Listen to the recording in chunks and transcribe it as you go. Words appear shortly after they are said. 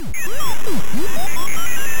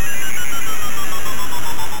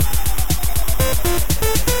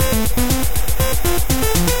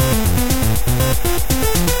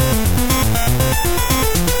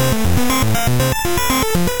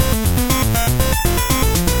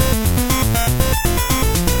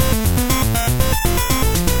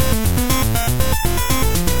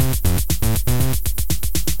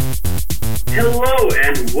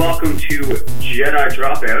Welcome to Jedi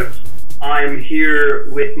Dropouts. I'm here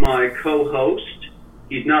with my co-host.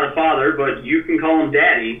 He's not a father, but you can call him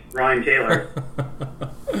Daddy, Ryan Taylor.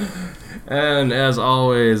 And as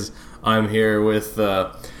always, I'm here with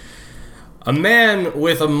a man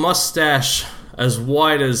with a mustache as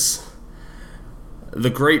wide as the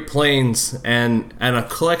Great Plains and a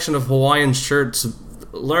collection of Hawaiian shirts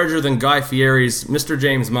larger than Guy Fieri's, Mr.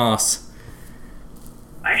 James Moss.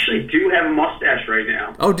 I actually do have a mustache right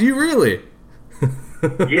now. Oh, do you really?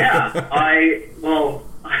 Yeah,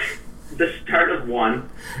 the start of one.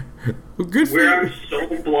 Well, good for where you. I'm so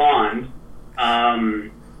blonde,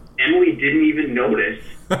 Emily didn't even notice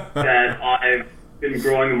that I've been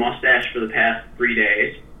growing a mustache for the past 3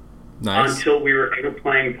 days. Nice. Until we were out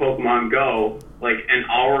playing Pokemon Go, like an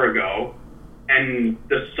hour ago, and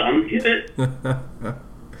the sun hit it. Because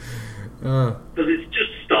it's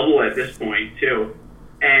just stubble at this point, too.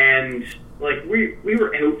 And, like, we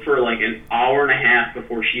were out for, like, an hour and a half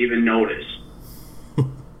before she even noticed.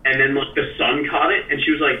 And then, like, the sun caught it, and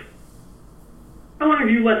she was like, how long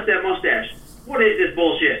have you left that mustache? What is this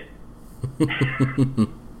bullshit? Because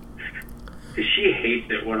she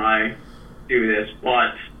hates it when I do this,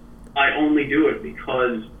 but I only do it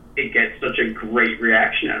because it gets such a great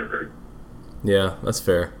reaction out of her. Yeah, that's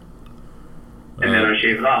fair. And then I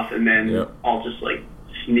shave it off, and then Yep. I'll just, like,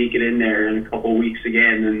 sneak it in there in a couple weeks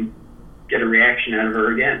again and get a reaction out of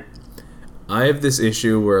her again. I have this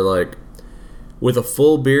issue where, like, with a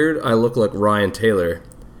full beard, I look like Ryan Taylor.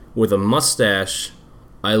 With a mustache,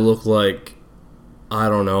 I look like, I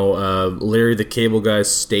don't know, Larry the Cable Guy's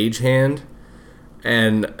stagehand.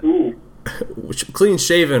 And Ooh. clean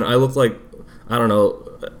shaven, I look like, I don't know,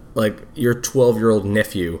 like your 12-year-old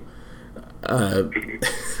nephew.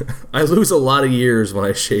 I lose a lot of years when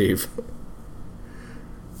I shave.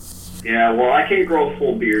 Yeah, well, I can't grow a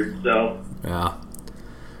full beard, so... Yeah.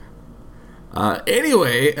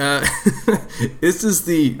 Anyway, this is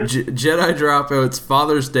the Jedi Dropouts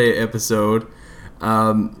Father's Day episode.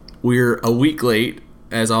 We're a week late,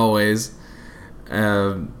 as always.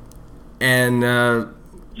 There's a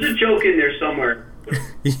joke in there somewhere.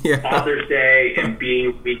 Yeah. Father's Day and being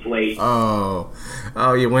a week late. Oh,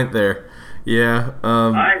 you went there. Yeah.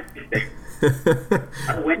 I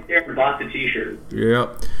went there and bought the t-shirt.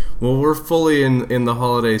 Yep. Well, we're fully in the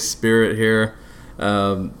holiday spirit here.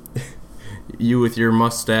 You with your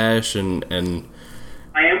mustache and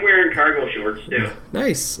I am wearing cargo shorts too.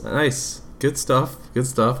 nice. Good stuff.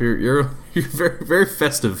 You're very very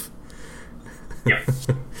festive. Yep.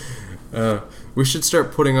 We should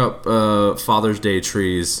start putting up Father's Day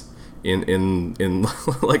trees in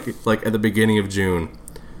like at the beginning of June.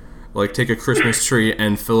 Like take a Christmas tree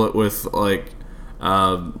and fill it with like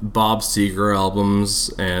Bob Seger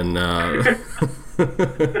albums and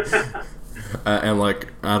and like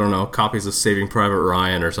I don't know, copies of Saving Private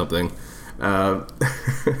Ryan or something.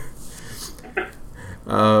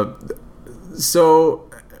 So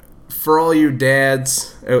for all you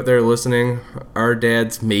dads out there listening, our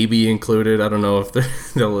dads may be included. I don't know if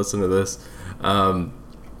they'll listen to this.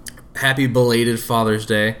 Happy belated Father's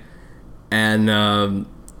Day, and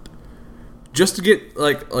just to get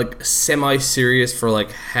like semi-serious for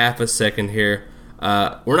like half a second here,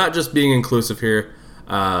 we're not just being inclusive here.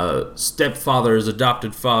 Stepfathers,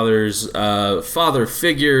 adopted fathers, father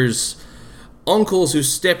figures, uncles who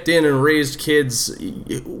stepped in and raised kids,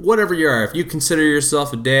 whatever you are. If you consider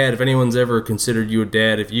yourself a dad, if anyone's ever considered you a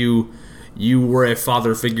dad, if you were a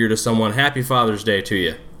father figure to someone, happy Father's Day to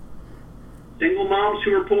you. Single moms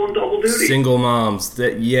who are pulling double duty. Single moms.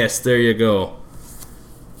 Yes, there you go.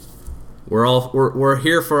 We're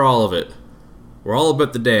here for all of it. We're all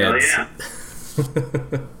about the dads. Oh,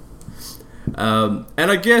 yeah.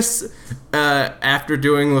 And I guess after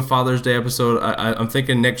doing the Father's Day episode, I'm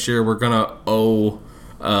thinking next year we're gonna owe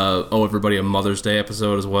everybody a Mother's Day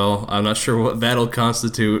episode as well. I'm not sure what that'll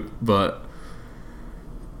constitute, but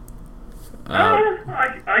I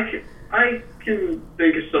can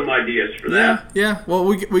think of some ideas for that. Yeah. Well,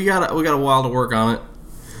 we got a while to work on it.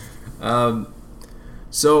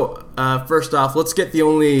 So first off, let's get the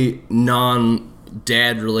only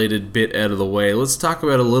non-dad-related bit out of the way. Let's talk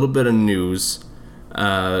about a little bit of news.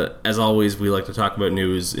 As always, we like to talk about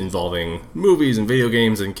news involving movies and video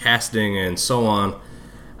games and casting and so on.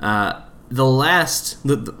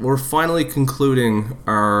 We're finally concluding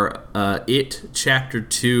our It Chapter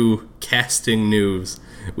 2 casting news.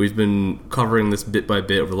 We've been covering this bit by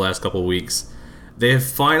bit over the last couple of weeks. They have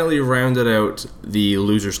finally rounded out the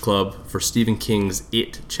Losers Club for Stephen King's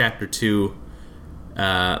It Chapter 2.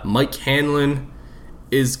 Mike Hanlon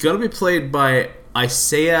is going to be played by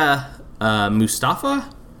Isaiah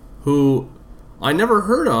Mustafa, who I never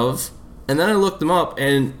heard of, and then I looked him up,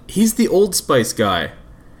 and he's the Old Spice guy.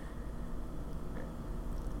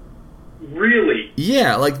 Really?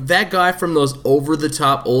 Yeah, like that guy from those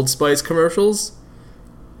over-the-top Old Spice commercials.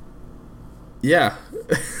 Yeah.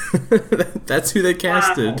 That's who they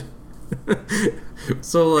casted. Wow.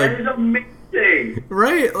 So, like... That is amazing!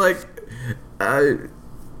 Right? Like,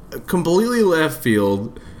 completely left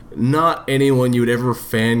field. Not anyone you would ever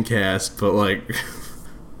fan cast, but, like,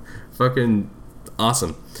 fucking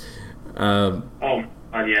awesome. Oh,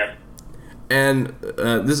 yes. And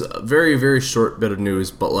this is a very, very short bit of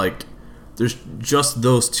news, but, like, there's just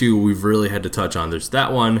those two we've really had to touch on. There's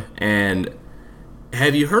that one, and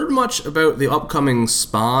have you heard much about the upcoming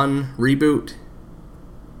Spawn reboot?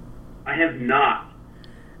 I have not.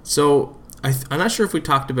 So, I'm not sure if we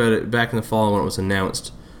talked about it back in the fall when it was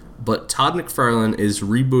announced, but Todd McFarlane is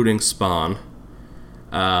rebooting Spawn.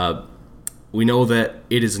 We know that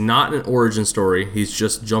it is not an origin story. He's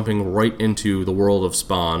just jumping right into the world of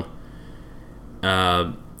Spawn.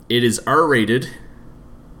 It is R-rated.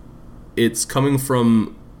 It's coming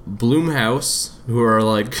from Blumhouse, who are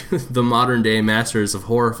like the modern-day masters of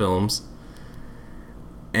horror films.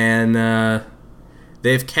 And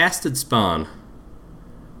they've casted Spawn.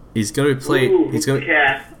 He's going to be played. Ooh, he's going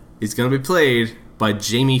to be played by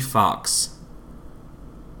Jamie Foxx.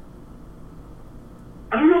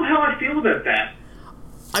 I don't know how I feel about that.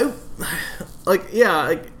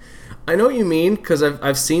 I know what you mean, because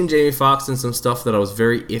I've seen Jamie Foxx in some stuff that I was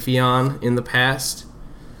very iffy on in the past,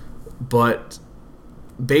 but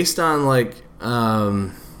based on like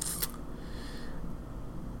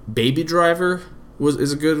Baby Driver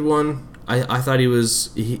is a good one. I thought he was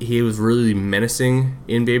really menacing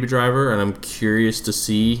in Baby Driver, and I'm curious to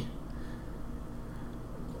see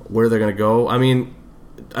where they're gonna go. I mean,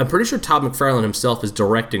 I'm pretty sure Todd McFarlane himself is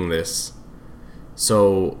directing this,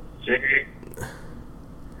 so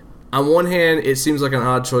on one hand it seems like an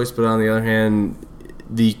odd choice, but on the other hand,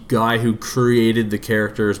 the guy who created the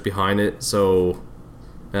characters behind it, so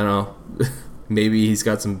I don't know, maybe he's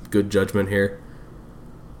got some good judgment here.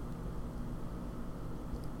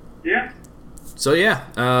 Yeah. So yeah,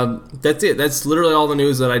 that's it. That's literally all the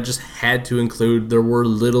news that I just had to include. There were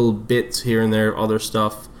little bits here and there of other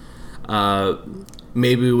stuff.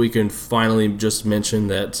 Maybe we can finally just mention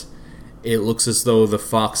that it looks as though the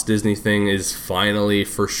Fox Disney thing is finally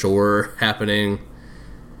for sure happening.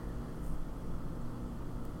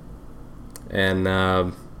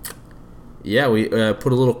 And yeah, we put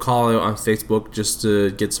a little call out on Facebook just to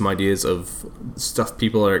get some ideas of stuff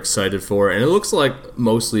people are excited for. And it looks like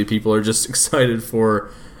mostly people are just excited for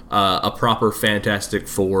a proper Fantastic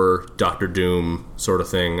Four, Doctor Doom sort of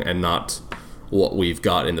thing, and not what we've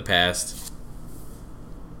got in the past.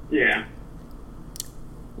 Yeah.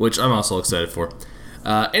 Which I'm also excited for.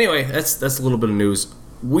 Anyway, that's a little bit of news.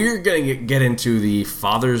 We're going to get into the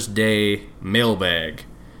Father's Day mailbag.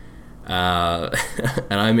 And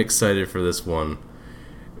I'm excited for this one.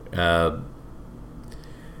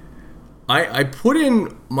 I put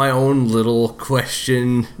in my own little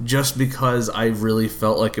question just because I really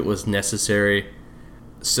felt like it was necessary.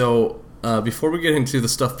 So, before we get into the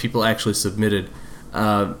stuff people actually submitted,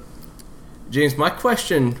 James, my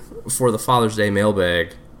question for the Father's Day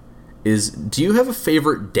mailbag is, do you have a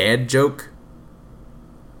favorite dad joke?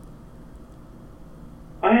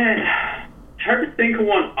 It's hard to think of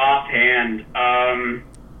one offhand.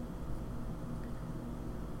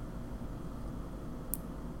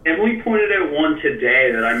 Emily pointed out one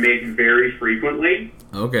today that I make very frequently.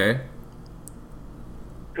 Okay.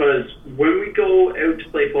 Because when we go out to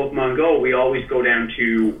play Pokemon Go, we always go down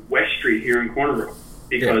to West Street here in Cornerbrook.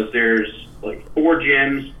 Because there's like 4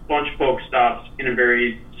 gyms, bunch of Pokestops in a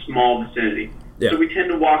very small vicinity. Yeah. So we tend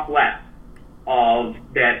to walk left of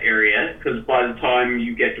that area, because by the time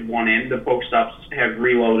you get to one end, the Pokestops have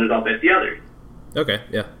reloaded up at the other. Okay,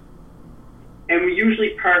 yeah. And we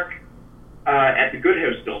usually park at the Good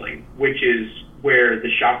House building, which is where the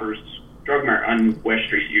Shoppers Drug Mart on West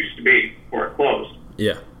Street used to be before it closed.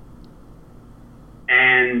 Yeah.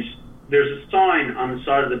 And there's a sign on the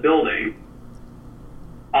side of the building,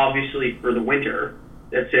 obviously for the winter,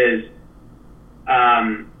 that says,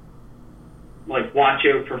 like, watch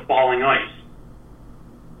out for falling ice.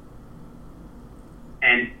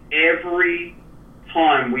 And every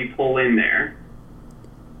time we pull in there,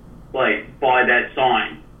 like, by that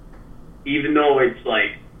sign, even though it's,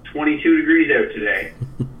 like, 22 degrees out today,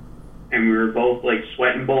 and we were both, like,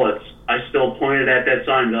 sweating bullets, I still pointed at that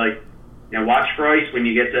sign and be like, now watch for ice when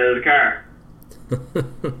you get out of the car.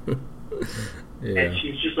 Yeah. And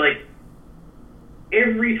she's just like,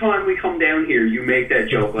 every time we come down here, you make that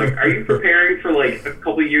joke. Like, are you preparing for, like, a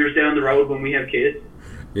couple years down the road when we have kids?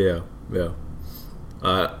 Yeah.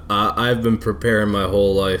 I've been preparing my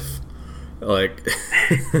whole life. Like,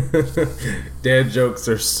 dad jokes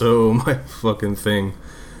are so my fucking thing.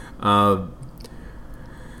 I'm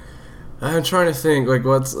trying to think, like,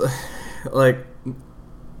 what's, like,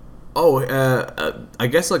 I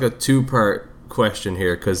guess, like, a two-part question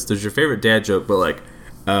here, because there's your favorite dad joke, but, like,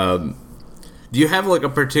 do you have, like, a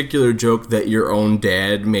particular joke that your own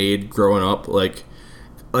dad made growing up? Like,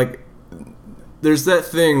 there's that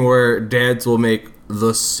thing where dads will make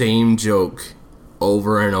the same joke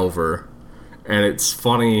over and over, and it's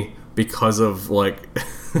funny because of, like,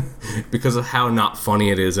 because of how not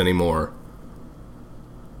funny it is anymore.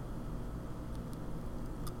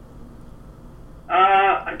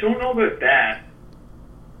 I don't know about that.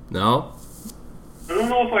 No? I don't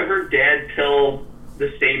know if I heard Dad tell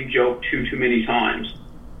the same joke too many times.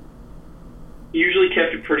 He usually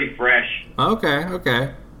kept it pretty fresh.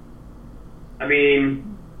 Okay. I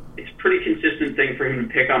mean, it's a pretty consistent thing for him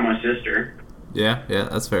to pick on my sister. Yeah,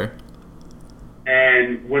 that's fair.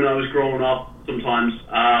 And when I was growing up, sometimes,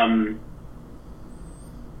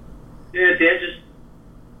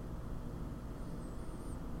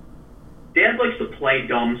 Dad likes to play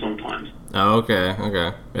dumb sometimes. Oh, okay,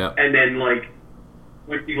 yeah. And then, like,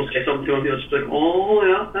 when people say something to him, he'll just be like, oh,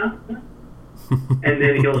 yeah. And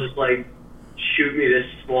then he'll just, like, shoot me this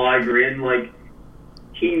sly grin. Like,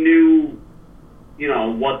 he knew, you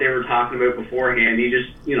know, what they were talking about beforehand. He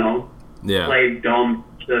just, you know, played dumb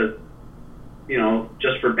to, you know,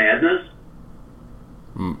 just for badness.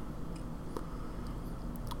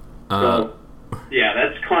 So, yeah,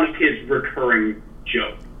 that's kind of his recurring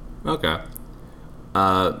joke. Okay.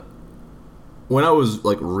 When I was,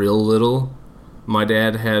 like, real little, my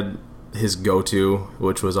dad had his go-to,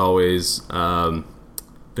 which was always to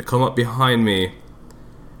come up behind me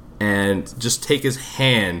and just take his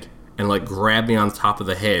hand and, like, grab me on top of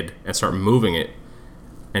the head and start moving it.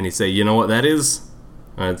 And he'd say, you know what that is?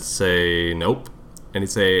 I'd say, nope. And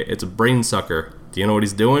he'd say, it's a brain sucker. Do you know what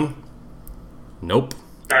he's doing? Nope.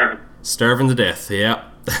 Starving to death, yeah.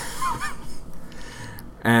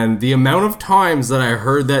 And the amount of times that I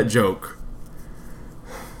heard that joke.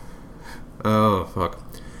 Oh, fuck.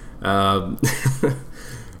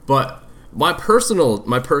 But my personal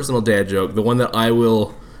dad joke, the one that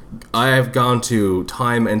I have gone to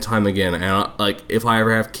time and time again, and like, if I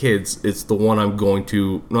ever have kids, it's the one I'm going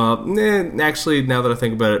to, actually, now that I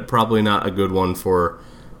think about it, probably not a good one for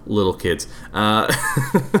little kids.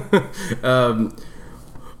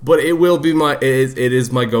 But it will be it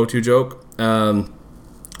is my go-to joke.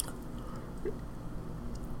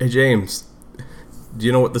 Hey James, do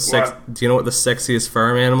you know what the sexiest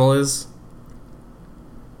farm animal is?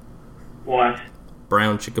 What?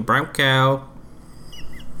 Brown chicken, brown cow.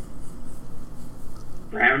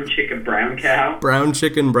 Brown chicken, brown cow? Brown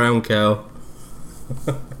chicken, brown cow.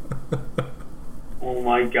 Oh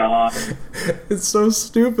my god. It's so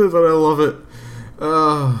stupid, but I love it.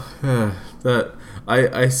 Oh, yeah. That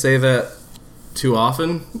I say that too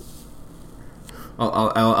often.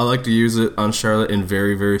 I like to use it on Charlotte in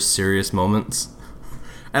very, very serious moments,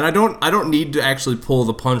 and I don't need to actually pull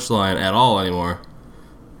the punchline at all anymore.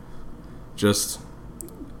 Just,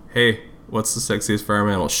 hey, what's the sexiest farm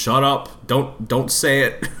animal? Shut up! Don't say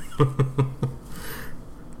it.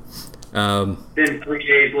 Then 3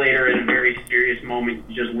 days later, in a very serious moment,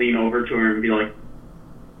 you just lean over to her and be like,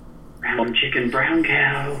 "Brown chicken, brown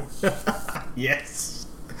cow." Yes.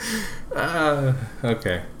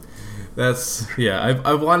 Okay.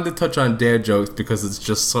 I wanted to touch on dad jokes because it's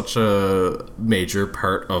just such a major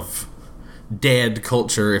part of dad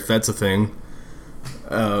culture, if that's a thing.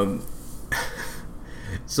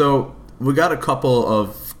 So we got a couple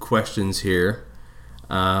of questions here,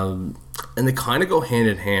 and they kind of go hand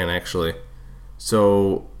in hand, actually.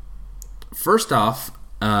 So first off,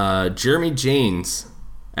 Jeremy Janes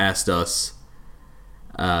asked us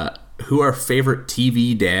who our favorite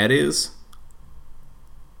TV dad is.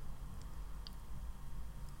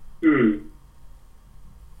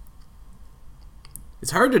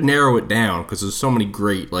 It's hard to narrow it down because there's so many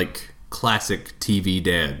great, like, classic TV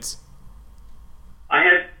dads. I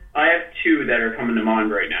have two that are coming to mind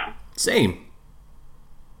right now. Same.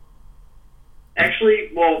 Actually,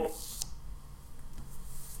 well,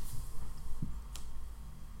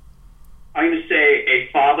 I'm going to say a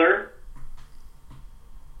father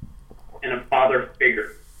and a father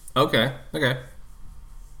figure. Okay.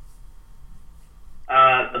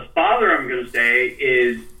 The father I'm going to say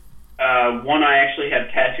is one I actually have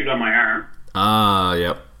tattooed on my arm.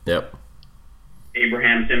 Yep.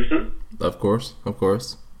 Abraham Simpson. Of course.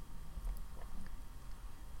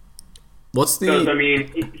 What's the... Because, I mean,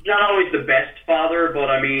 he's not always the best father, but,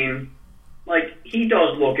 I mean, like, he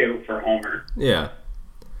does look out for Homer. Yeah.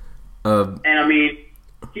 And, I mean,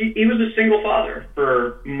 he was a single father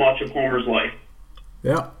for much of Homer's life.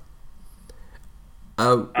 Yeah.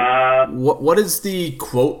 What is the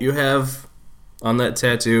quote you have on that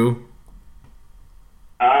tattoo?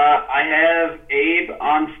 I have Abe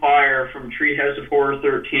on fire from Treehouse of Horror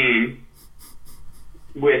 13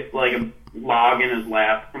 with, like, a log in his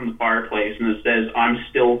lap from the fireplace, and it says, "I'm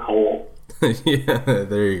still coal." Yeah,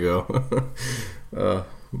 there you go.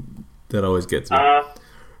 That always gets me.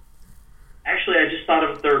 Actually, I just thought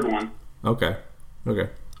of a third one. Okay.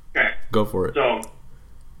 Go for it. So,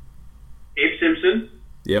 Abe Simpson.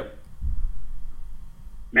 Yep.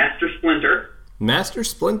 Master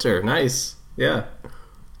Splinter. Nice. Yeah.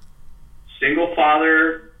 Single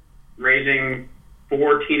father, raising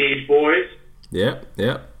 4 teenage boys. Yep.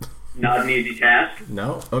 Not an easy task.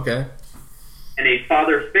 No? Okay. And a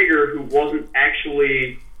father figure who wasn't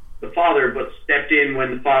actually the father, but stepped in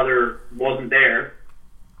when the father wasn't there.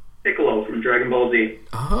 Piccolo from Dragon Ball Z.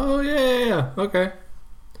 Oh, yeah. Okay.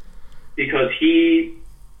 Because he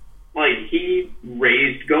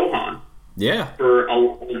raised Gohan. Yeah. For a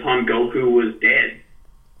long time, Goku was dead.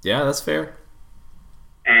 Yeah, that's fair.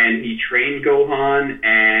 And he trained Gohan,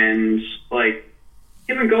 and, like,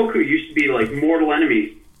 him and Goku used to be, like, mortal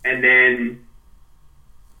enemies. And then,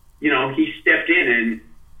 you know, he stepped in and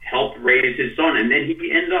helped raise his son, and then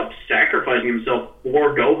he ended up sacrificing himself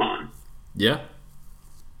for Gohan. Yeah.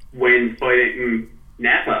 When fighting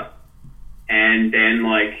Nappa. And then,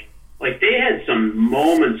 like they had some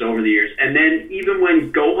moments over the years. And then even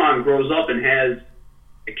when Gohan grows up and has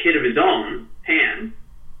a kid of his own, Pan.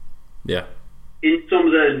 Yeah. In some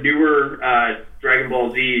of the newer Dragon Ball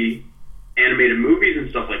Z animated movies and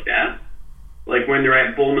stuff like that, like when they're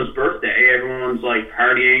at Bulma's birthday, everyone's like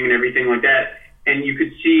partying and everything like that, and you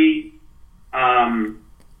could see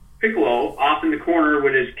Piccolo off in the corner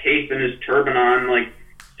with his cape and his turban on, like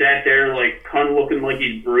sat there like kind of looking like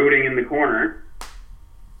he's brooding in the corner,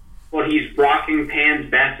 but he's rocking Pan's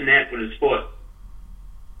bassinet with his foot.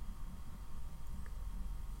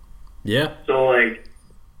 Yeah. So like,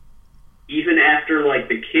 even after, like,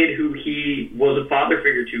 the kid who he was a father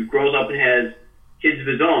figure to grows up and has kids of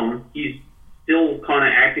his own, he's still kind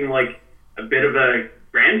of acting like a bit of a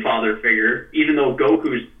grandfather figure, even though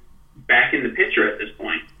Goku's back in the picture at this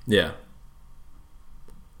point. Yeah.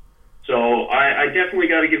 So I definitely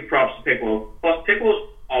got to give props to Piccolo. Plus, Piccolo's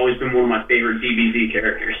always been one of my favorite DBZ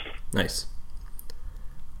characters. Nice.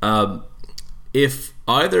 If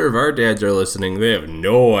either of our dads are listening, they have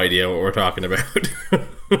no idea what we're talking about.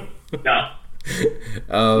 No.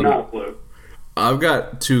 Not a clue. I've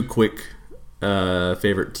got 2 quick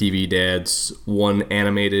favorite TV dads. One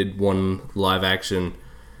animated, one live action.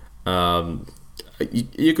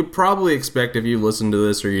 You could probably expect, if you listen to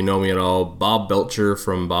this or you know me at all, Bob Belcher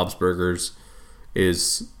from Bob's Burgers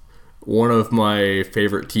is one of my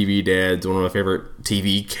favorite TV dads, one of my favorite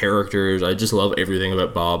TV characters. I just love everything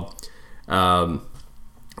about Bob.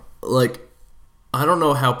 I don't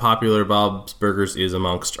know how popular Bob's Burgers is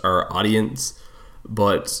amongst our audience,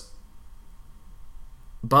 but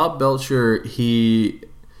Bob Belcher, he's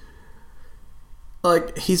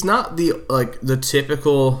not the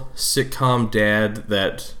typical sitcom dad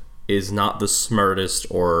that is not the smartest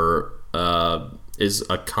or is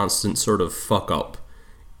a constant sort of fuck up.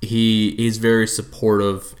 He's very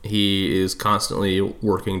supportive. He is constantly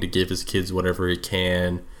working to give his kids whatever he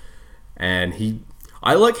can, and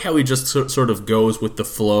I like how he just sort of goes with the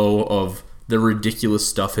flow of the ridiculous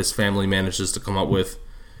stuff his family manages to come up with.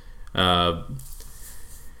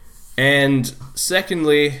 And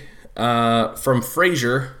secondly, from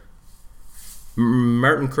Frasier,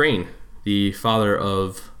 Martin Crane, the father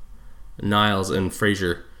of Niles and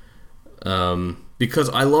Frasier, because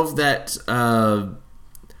I love that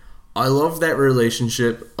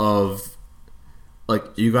relationship of, like,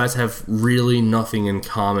 you guys have really nothing in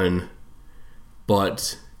common,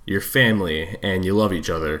 but you're family and you love each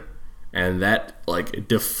other, and that, like,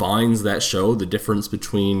 defines that show. The difference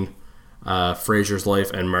between Frasier's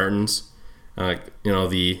life and Martin's,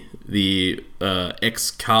 the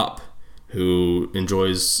ex-cop who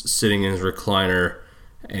enjoys sitting in his recliner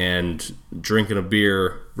and drinking a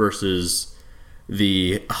beer versus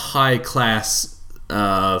the high-class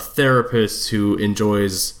therapist who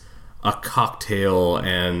enjoys a cocktail,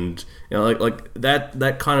 and like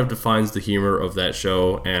that kind of defines the humor of that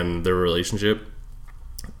show and their relationship.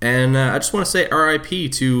 And I just want to say R.I.P.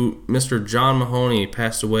 to Mr. John Mahoney,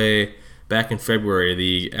 passed away back in February,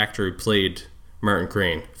 the actor who played Martin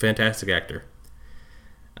Crane, fantastic actor.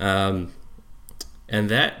 And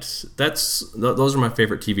those are my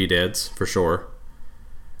favorite TV dads for sure.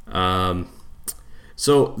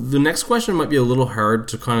 So the next question might be a little hard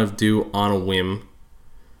to kind of do on a whim.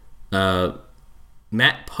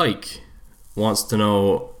 Matt Pike wants to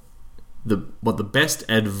know what the best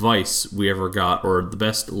advice we ever got or the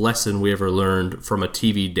best lesson we ever learned from a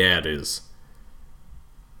TV dad is.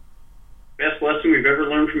 Best lesson we've ever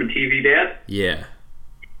learned from a TV dad? Yeah.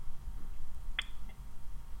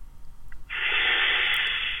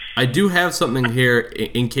 I do have something here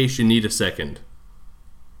in case you need a second.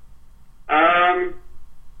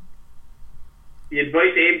 The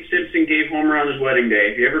advice Abe Simpson gave Homer on his wedding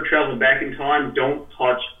day. If you ever travel back in time, don't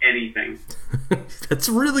touch anything. That's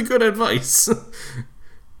really good advice.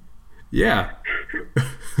 Yeah.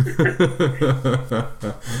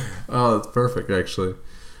 Oh, that's perfect, actually.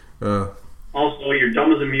 Also, you're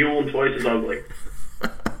dumb as a mule and twice as ugly.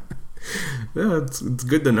 Yeah, it's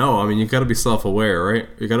good to know. I mean, you got to be self-aware, right?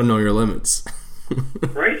 You got to know your limits.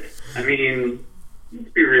 Right? I mean, let's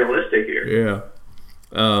be realistic here. Yeah.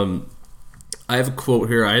 I have a quote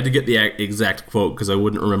here. I had to get the exact quote because I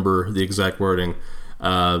wouldn't remember the exact wording.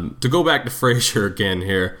 To go back to Frasier again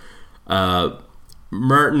here,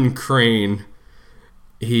 Martin Crane,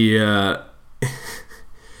 he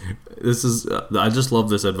this is I just love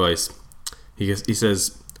this advice. He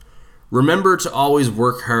says, "Remember to always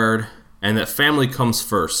work hard, and that family comes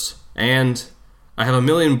first. And I have $1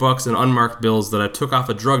 million in unmarked bills that I took off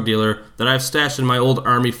a drug dealer that I've stashed in my old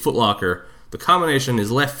Army footlocker. The combination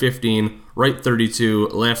is left 15, right 32,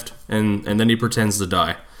 left, and then he pretends to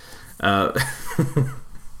die." That's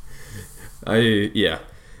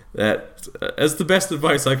the best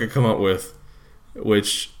advice I could come up with.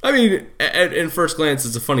 Which, I mean, in first glance,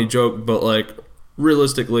 it's a funny joke, but like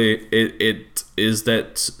realistically, it is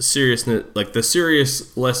that seriousness, like the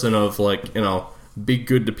serious lesson of like, you know, be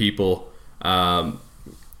good to people, love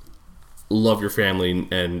your family,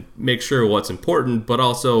 and make sure what's important, but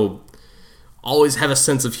also always have a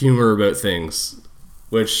sense of humor about things,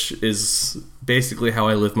 which is basically how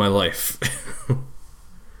I live my life.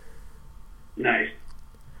 Nice.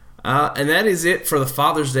 And that is it for the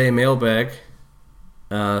Father's Day mailbag.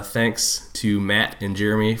 Thanks to Matt and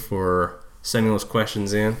Jeremy for sending those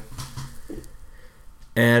questions in.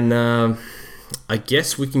 And I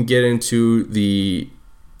guess we can get into the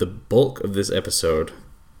bulk of this episode,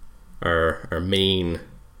 our main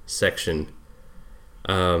section.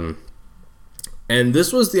 And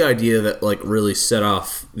this was the idea that like really set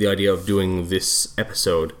off the idea of doing this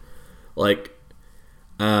episode. Like,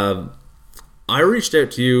 I reached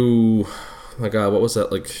out to you, like, what was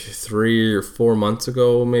that, like 3 or 4 months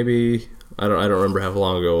ago, maybe? I don't remember how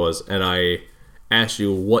long ago it was. And I asked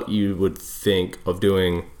you what you would think of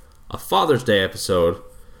doing a Father's Day episode,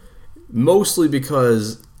 mostly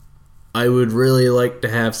because I would really like to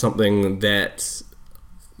have something that,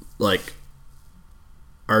 like,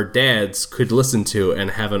 our dads could listen to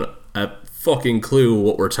and have a fucking clue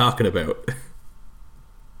what we're talking about.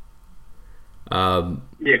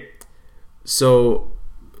 Yeah. So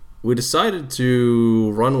we decided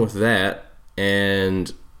to run with that,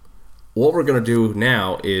 and what we're going to do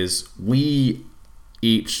now is we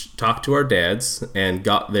each talked to our dads and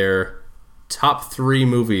got their top 3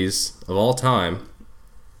 movies of all time.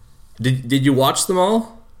 Did you watch them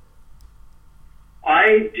all?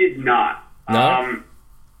 I did not. No?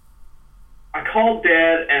 I called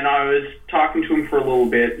Dad, and I was talking to him for a little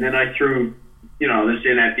bit, and then I threw, this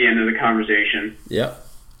in at the end of the conversation. Yep.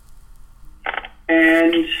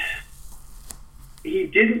 And he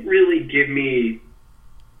didn't really give me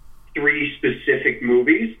 3 specific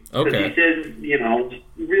movies. Okay. Because he says, it's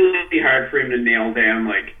really hard for him to nail down,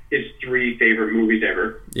 like, his 3 favorite movies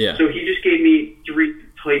ever. Yeah. So he just gave me 3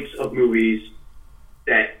 types of movies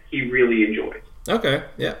that he really enjoys. Okay,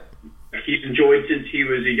 yeah. He's enjoyed since he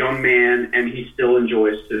was a young man, and he still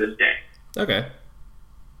enjoys to this day. Okay.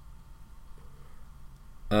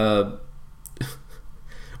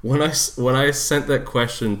 When I sent that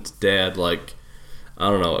question to Dad, like, I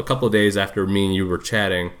don't know, a couple of days after me and you were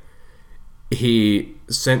chatting, he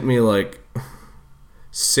sent me like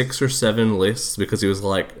 6 or 7 lists because he was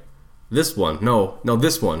like, this one, no,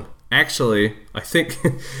 this one. Actually, I think,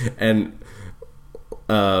 and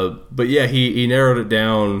but yeah, he narrowed it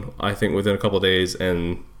down, I think, within a couple of days,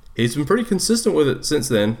 and he's been pretty consistent with it since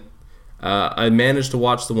then. I managed to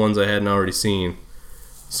watch the ones I hadn't already seen,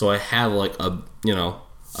 so I have like a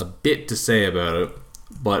bit to say about it.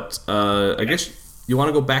 But I guess you want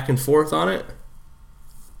to go back and forth on it?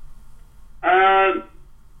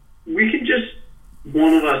 We could just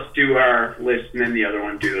one of us do our list and then the other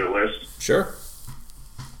one do their list. Sure.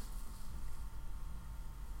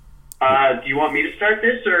 Do you want me to start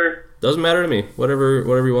this, or? Doesn't matter to me. Whatever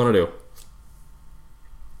you want to do.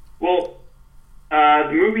 Well,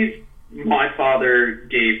 the movies my father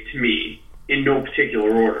gave to me in no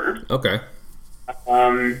particular order. Okay.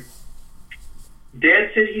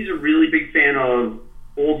 Dad said he's a really big fan of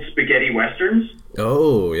old spaghetti westerns.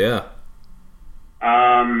 Oh, yeah.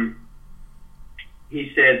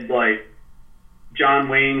 He said, like, John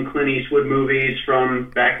Wayne, Clint Eastwood movies from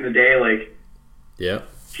back in the day, like, yeah,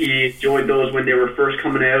 he enjoyed those when they were first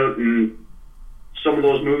coming out, and some of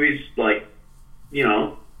those movies, like, you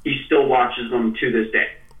know, he still watches them to this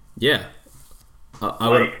day. Yeah. I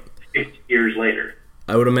like, would, 50 years later.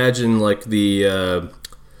 I would imagine, like, the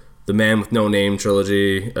Man with No Name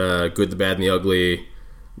trilogy, Good, the Bad, and the Ugly,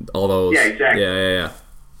 all those. Yeah, exactly. Yeah.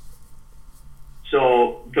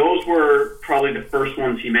 So those were probably the first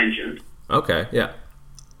ones he mentioned. Okay, yeah.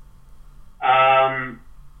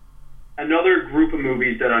 Another group of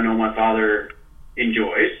movies that I know my father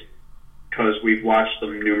enjoys, because we've watched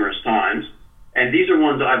them numerous times, and these are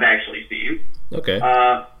ones I've actually seen. Okay.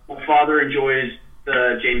 My father enjoys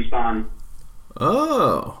the James Bond.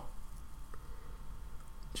 Oh.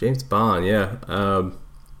 James Bond, yeah.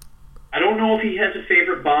 I don't know if he has a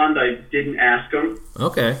favorite Bond. I didn't ask him.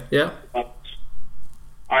 Okay, yeah.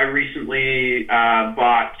 I recently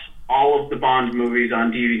bought all of the Bond movies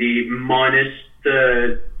on DVD, minus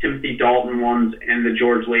the Timothy Dalton ones and the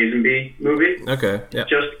George Lazenby movie. Okay, yeah.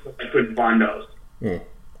 Just because I couldn't find those. Mm.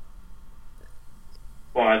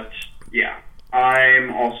 But, yeah.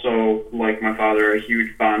 I'm also, like my father, a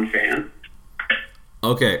huge Bond fan.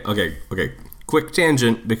 Okay. Quick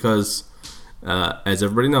tangent, because as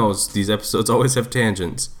everybody knows, these episodes always have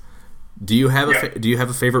tangents. Do you have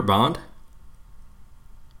a favorite Bond?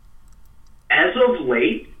 As of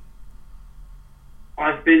late,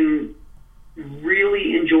 I've been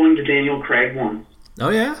really enjoying the Daniel Craig ones. Oh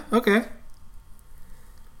yeah? Okay.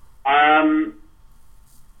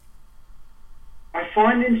 I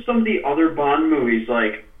find in some of the other Bond movies,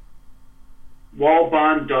 like, while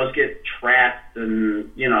Bond does get trapped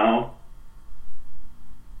and, you know,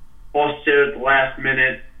 busted at the last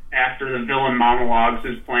minute after the villain monologues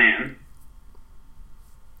his plan,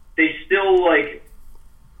 they still, like,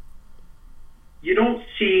 you don't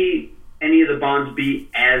see any of the Bonds be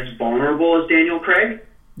as vulnerable as Daniel Craig.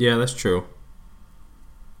 Yeah, that's true.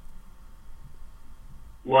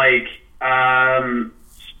 Like,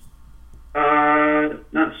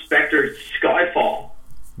 not Spectre, Skyfall.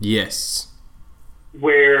 Yes.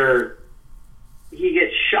 Where he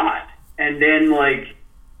gets shot, and then, like,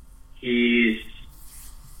 he's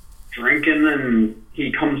drinking, and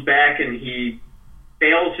he comes back, and he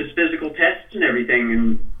fails his physical tests and everything,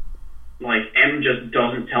 and, like, M just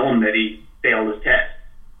doesn't tell him that he failed his test.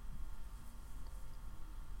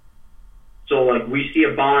 So, like, we see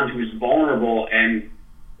a Bond who's vulnerable and,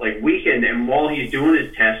 like, weakened, and while he's doing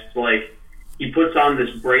his tests, like, he puts on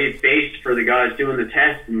this brave face for the guys doing the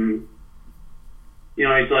test, and, you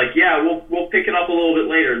know, he's like, yeah, we'll pick it up a little bit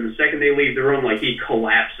later, and the second they leave the room, like, he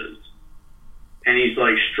collapses. And he's,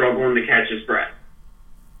 like, struggling to catch his breath.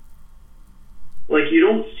 Like, you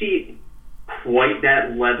don't see quite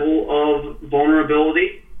that level of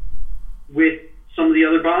vulnerability with some of the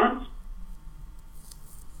other Bonds.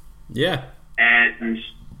 Yeah. And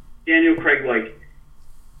Daniel Craig, like,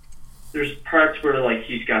 there's parts where, like,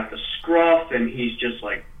 he's got the scruff and he's just,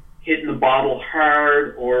 like, hitting the bottle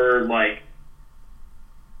hard, or, like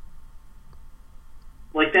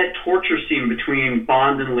that torture scene between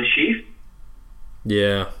Bond and Lashif.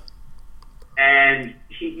 Yeah. And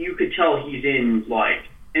you could tell he's in, like,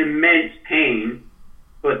 immense pain,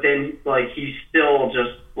 but then, like, he's still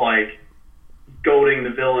just, like, goading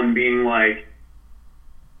the villain, being like,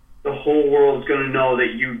 the whole world's gonna know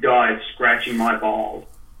that you died scratching my balls.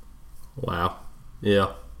 Wow.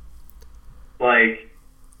 Yeah. Like,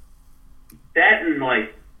 that, and,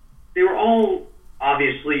 like, they were all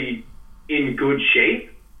obviously in good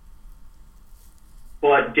shape,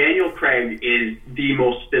 but Daniel Craig is the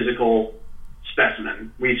most physical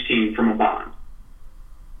specimen we've seen from a Bond.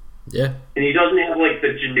 Yeah. And he doesn't have, like,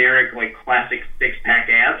 the generic, like, classic six-pack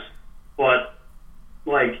abs, but,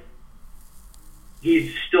 like,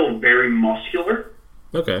 he's still very muscular.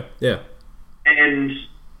 Okay, yeah. And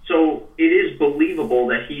so it is believable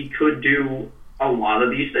that he could do a lot of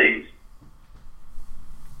these things.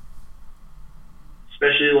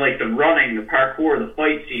 Especially, like, the running, the parkour, the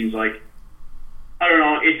fight scenes, like, I don't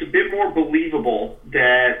know, it's a bit more believable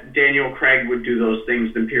that Daniel Craig would do those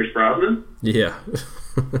things than Pierce Brosnan. Yeah.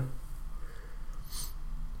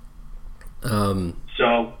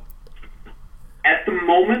 So, at the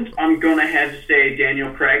moment, I'm going to have to say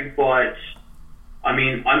Daniel Craig, but I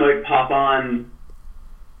mean, I might pop on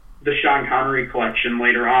the Sean Connery collection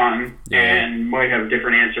later on and might have a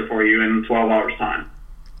different answer for you in 12 hours' time.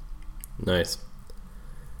 Nice.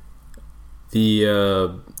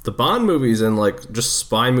 The Bond movies and like just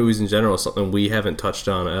spy movies in general is something we haven't touched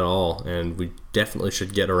on at all, and we definitely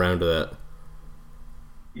should get around to that.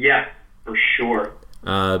 Yeah, for sure.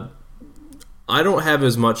 I don't have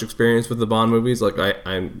as much experience with the Bond movies. Like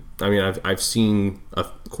I've seen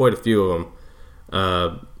quite a few of them,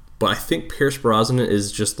 but I think Pierce Brosnan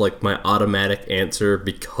is just like my automatic answer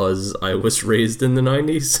because I was raised in the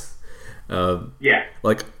 90s. Yeah.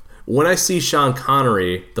 Like when I see Sean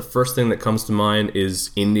Connery, the first thing that comes to mind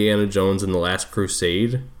is Indiana Jones and the Last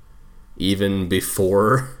Crusade, even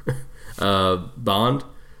before Bond.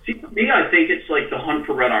 See, for me, I think it's like The Hunt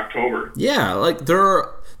for Red October. Yeah, like there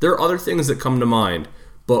are other things that come to mind,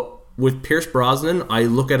 but with Pierce Brosnan, I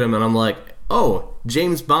look at him and I'm like, oh,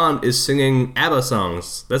 James Bond is singing ABBA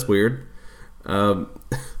songs. That's weird. But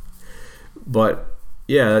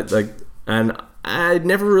yeah, like, and I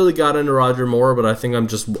never really got into Roger Moore, but I think I've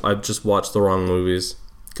just watched the wrong movies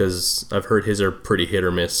because I've heard his are pretty hit or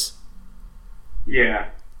miss. Yeah.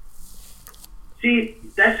 See,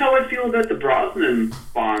 that's how I feel about the Brosnan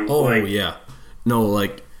Bonds. Oh, yeah. No,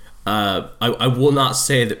 like, I will not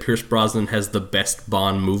say that Pierce Brosnan has the best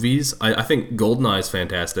Bond movies. I think GoldenEye is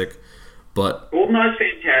fantastic, but... GoldenEye's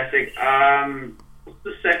fantastic. What's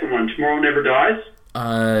the second one? Tomorrow Never Dies?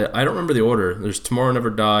 I don't remember the order. There's Tomorrow Never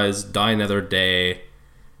Dies, Die Another Day,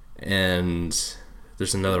 and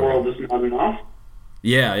there's another one. The World Is Not Enough?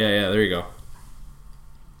 Yeah, there you go.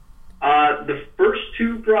 The first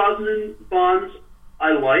two Brosnan Bonds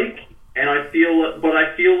I like, and I feel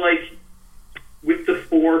like with the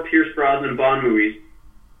 4 Pierce Brosnan Bond movies,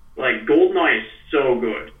 like GoldenEye is so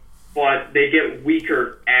good, but they get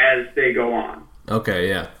weaker as they go on. Okay,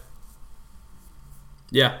 yeah.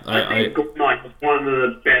 Yeah, I think GoldenEye is one of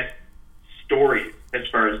the best stories as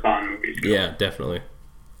far as Bond movies go. Yeah, definitely.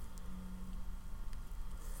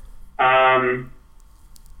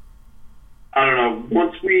 I don't know.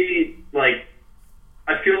 Once we, like,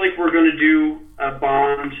 I feel like we're going to do a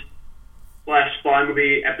Bond/spy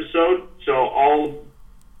movie episode, so I'll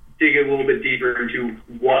dig a little bit deeper into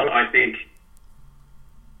what I think,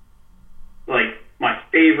 like, my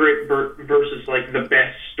favorite versus, like, the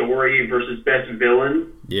best story versus best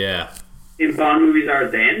villain. Yeah. In Bond movies are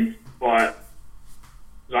then, but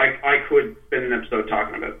I could spend an episode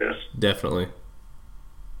talking about this. Definitely.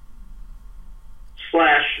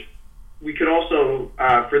 We could also,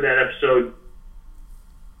 for that episode,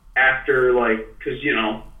 after, like, because, you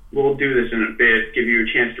know, we'll do this in a bit, give you a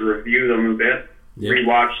chance to review them a bit,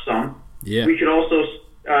 rewatch some. Yeah. We could also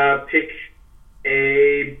pick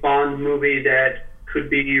a Bond movie that could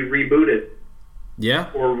be rebooted.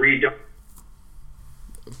 Yeah. Or redone.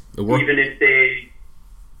 Even if they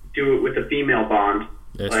do it with a female Bond.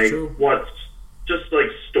 That's like, true. What's just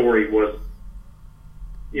like story was,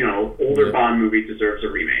 you know, older Bond movie deserves a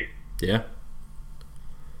remake. Yeah.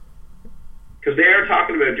 Because they are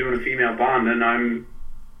talking about doing a female Bond, and I'm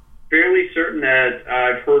fairly certain that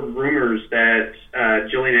I've heard rumors that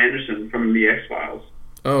Gillian Anderson from The X-Files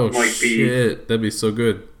might shit. That'd be so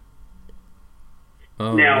good.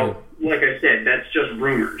 Oh, now, man. like I said, that's just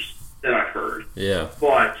rumors that I've heard. Yeah.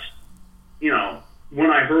 But, you know, when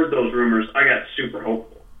I heard those rumors, I got super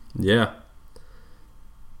hopeful. Yeah.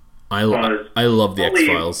 I love The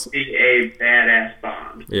X-Files. Be a badass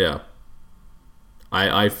Bond. Yeah.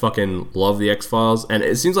 I fucking love The X-Files, and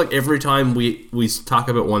it seems like every time we talk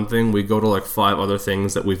about one thing, we go to like 5 other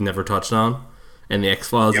things that we've never touched on, and The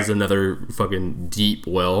X-Files is another fucking deep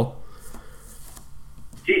well.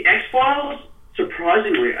 See, X-Files,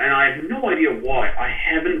 surprisingly, and I have no idea why, I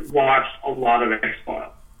haven't watched a lot of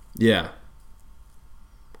X-Files. Yeah.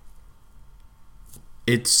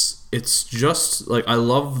 It's just, like, I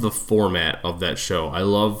love the format of that show. I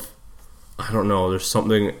don't know, there's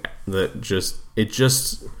something that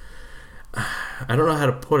I don't know how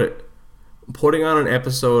to put it. Putting on an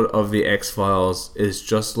episode of The X-Files is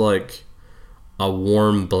just like a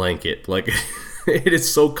warm blanket. Like, it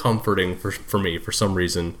is so comforting for me for some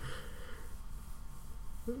reason.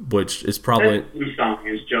 Which is probably... That theme song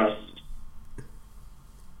is just...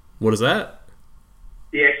 What is that?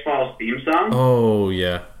 The X-Files theme song? Oh,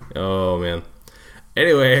 yeah. Oh, man.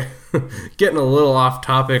 Anyway, getting a little off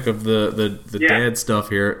topic of the dad stuff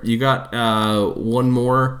here. You got one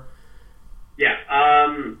more? Yeah.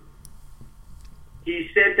 He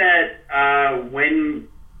said that when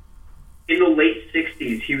in the late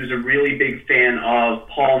 60s, he was a really big fan of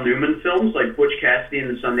Paul Newman films, like Butch Cassidy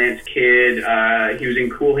and the Sundance Kid. He was in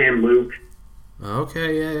Cool Hand Luke.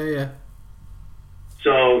 Okay, yeah.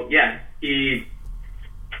 So yeah, he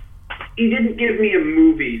didn't give me a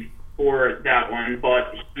movie for that one,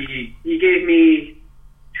 but he gave me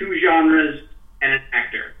 2 genres and an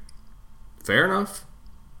actor. Fair enough.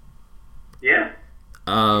 Yeah.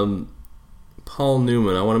 Paul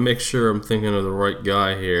Newman. I want to make sure I'm thinking of the right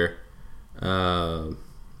guy here. That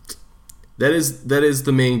is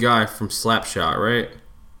the main guy from Slapshot, right?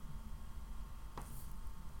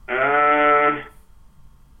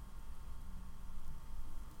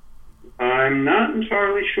 I'm not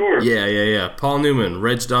entirely sure. Yeah. Paul Newman,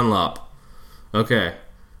 Reg Dunlop. Okay.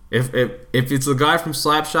 If it's the guy from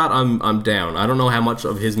Slapshot, I'm down. I don't know how much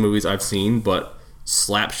of his movies I've seen, but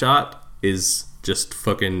Slapshot is just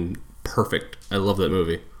fucking perfect. I love that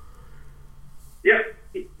movie. Yep,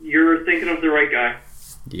 you're thinking of the right guy.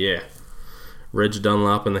 Yeah. Reg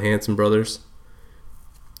Dunlop and the Hanson brothers.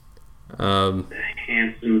 The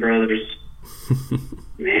Hanson brothers.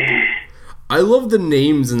 Man. I love the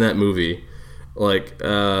names in that movie. Like,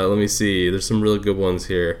 let me see. There's some really good ones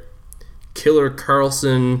here. Killer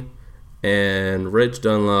Carlson and Reg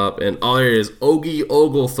Dunlop. And there it is. Ogie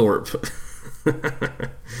Oglethorpe.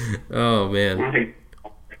 Oh, man.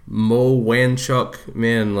 Mo Wanchuk.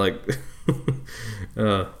 Man, like...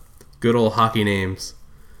 good old hockey names.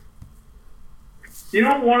 You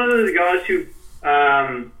know, one of the guys who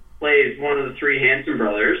plays one of the 3 Hanson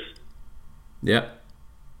brothers... Yep.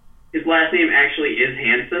 His last name actually is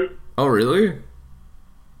Hanson. Oh, really?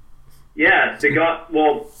 Yeah, the guy...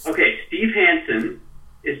 Well, okay, Steve Hanson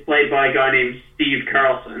is played by a guy named Steve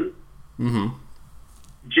Carlson. Mm-hmm.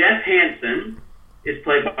 Jeff Hanson is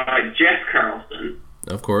played by Jeff Carlson.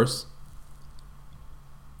 Of course.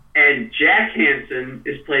 And Jack Hanson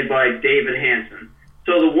is played by David Hanson.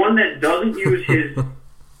 So the one that doesn't use his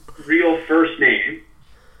real first name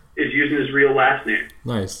is using his real last name.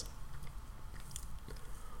 Nice.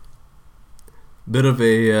 Bit of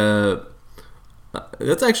a...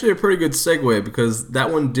 that's actually a pretty good segue, because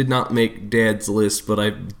that one did not make Dad's list, but I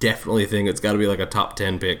definitely think it's got to be like a top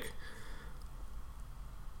 10 pick.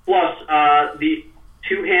 Plus, the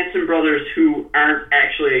 2 Hanson brothers who aren't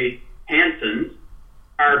actually Hansons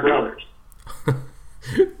are brothers.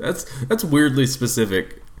 That's weirdly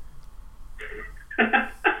specific.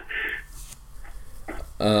 There's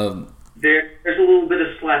a little bit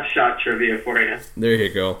of Slapshot trivia for you. There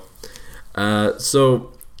you go.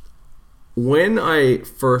 So when I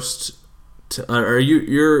first,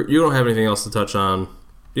 you don't have anything else to touch on,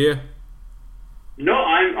 do you? No,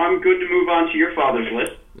 I'm good to move on to your father's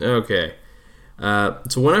list. Okay.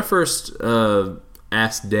 So when I first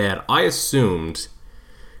asked Dad, I assumed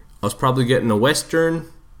I was probably getting a Western,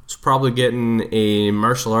 I was probably getting a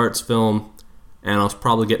martial arts film, and I was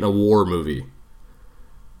probably getting a war movie.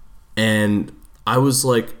 And I was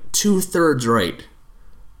like 2/3 right.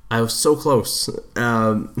 I was so close. So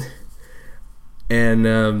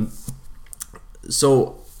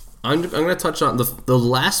I'm going to touch on the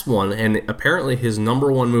last one, and apparently his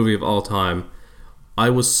number 1 movie of all time.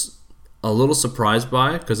 I was a little surprised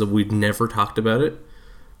by, because we'd never talked about it.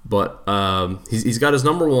 But he's got his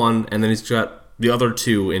number 1, and then he's got the other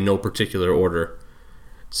 2 in no particular order.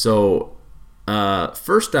 So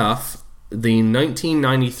first off, the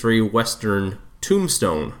 1993 Western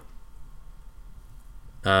Tombstone.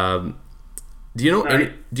 Do you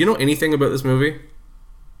know anything about this movie?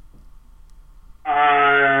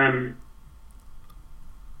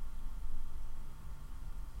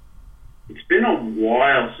 It's been a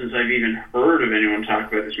while since I've even heard of anyone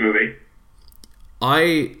talk about this movie.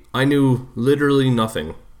 I knew literally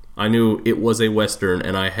nothing. I knew it was a Western,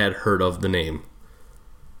 and I had heard of the name.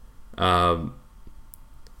 And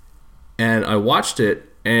I watched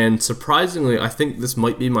it, and surprisingly, I think this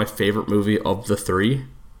might be my favorite movie of the 3.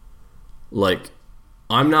 Like,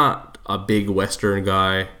 I'm not a big Western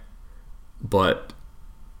guy, but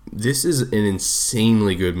this is an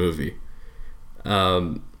insanely good movie.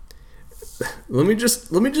 Let me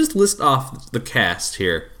just list off the cast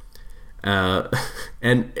here.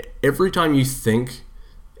 And every time you think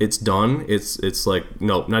it's done, it's like,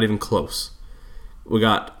 nope, not even close. We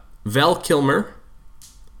got Val Kilmer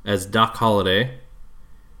as Doc Holliday,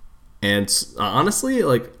 and honestly,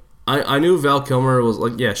 like, I knew Val Kilmer was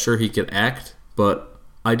like, yeah, sure, he could act, but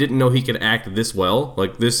I didn't know he could act this well.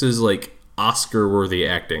 Like, this is like Oscar-worthy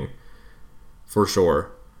acting for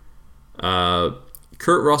sure.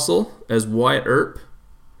 Kurt Russell as Wyatt Earp,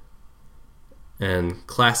 and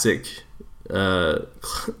classic Kurt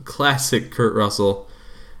Russell.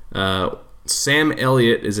 Sam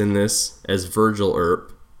Elliott is in this as Virgil Earp.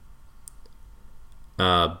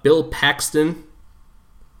 Bill Paxton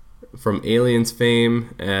from Aliens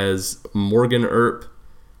fame as Morgan Earp,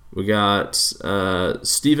 We got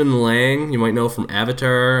Stephen Lang, you might know from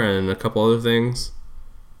Avatar and a couple other things.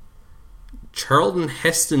 Charlton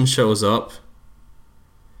Heston shows up.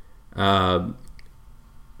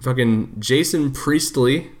 Fucking Jason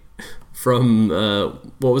Priestley from,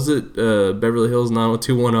 what was it? Beverly Hills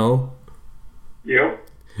 90210. Yep.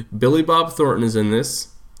 Billy Bob Thornton is in this.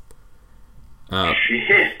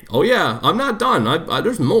 Shit. Oh yeah, I'm not done.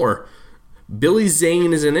 There's more. Billy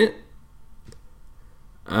Zane is in it.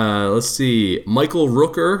 Let's see. Michael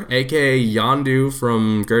Rooker, aka Yondu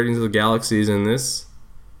from Guardians of the Galaxy, is in this.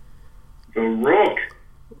 The Rook.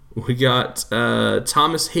 We got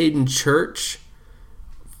Thomas Hayden Church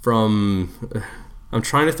from... I'm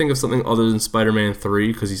trying to think of something other than Spider-Man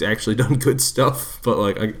 3 because he's actually done good stuff, but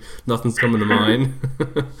like nothing's coming to mind.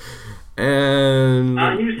 And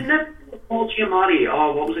he was in that Paul Giamatti.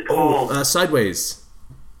 Oh, what was it called? Sideways.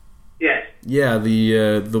 Yes. Yeah,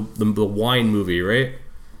 the wine movie, right?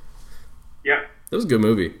 Yep. That was a good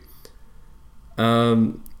movie.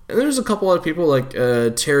 And there's a couple other people like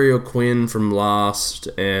Terry O'Quinn from Lost,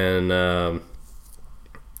 and let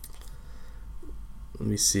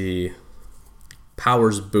me see,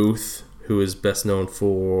 Powers Booth, who is best known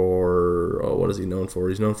for... Oh, what is he known for?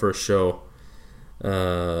 He's known for a show.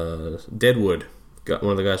 Deadwood. Got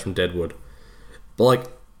one of the guys from Deadwood. But, like,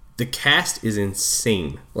 the cast is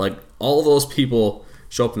insane. Like, all those people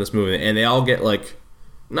show up in this movie, and they all get, like,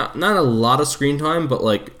 not a lot of screen time, but,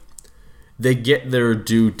 like, they get their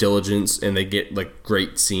due diligence, and they get, like,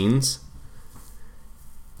 great scenes.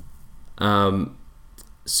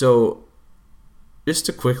 So, just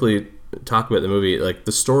to quickly talk about the movie, like,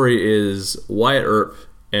 the story is Wyatt Earp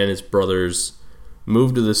and his brothers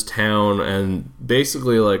move to this town, and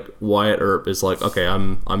basically, like, Wyatt Earp is like, okay,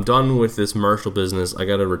 I'm done with this martial business, I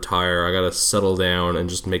gotta retire, I gotta settle down and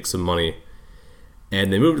just make some money.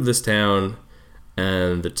 And they move to this town,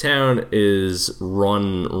 and the town is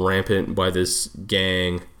run rampant by this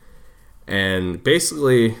gang, and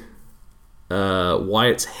basically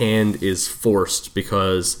Wyatt's hand is forced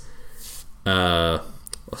because I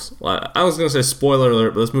was going to say spoiler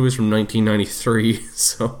alert, but this movie's from 1993,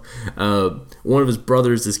 so one of his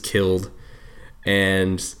brothers is killed,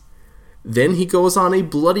 and then he goes on a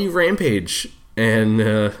bloody rampage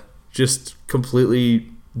and just completely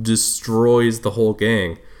destroys the whole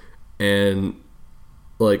gang. And,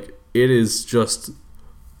 like, it is just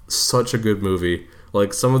such a good movie.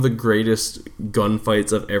 Like, some of the greatest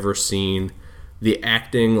gunfights I've ever seen. The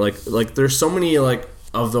acting, like there's so many, like,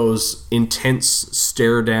 of those intense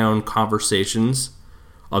stare-down conversations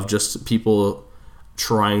of just people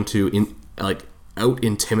trying to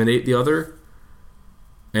out-intimidate the other,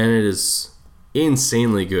 and it is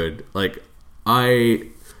insanely good. Like,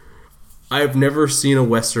 I've never seen a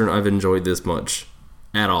Western I've enjoyed this much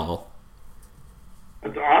at all.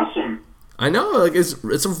 That's awesome. I know, like,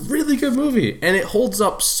 it's a really good movie, and it holds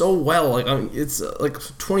up so well. Like, it's like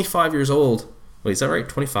 25 years old. Wait, is that right?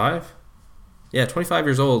 25? Yeah, 25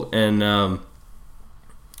 years old, and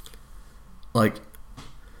like,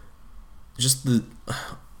 just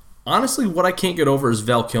honestly, what I can't get over is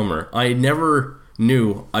Val Kilmer. I never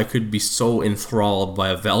knew I could be so enthralled by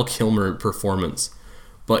a Val Kilmer performance,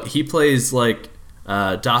 but he plays, like,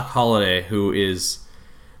 Doc Holliday, who is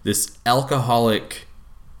this alcoholic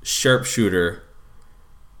sharpshooter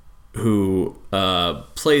who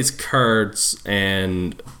plays cards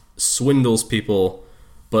and swindles people,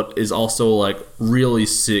 but is also, like, really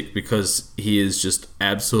sick because he is just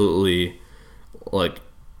absolutely, like,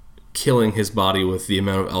 killing his body with the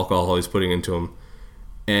amount of alcohol he's putting into him.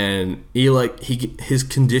 And his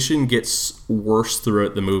condition gets worse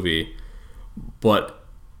throughout the movie, but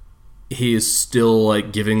he is still,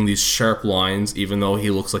 like, giving these sharp lines even though he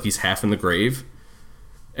looks like he's half in the grave.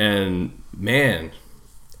 And, man,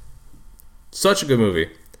 such a good movie.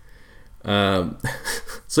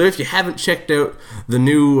 So if you haven't checked out the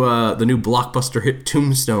new blockbuster hit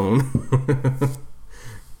Tombstone,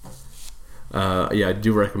 yeah, I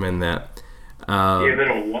do recommend that. Give it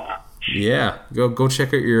a watch. Yeah, go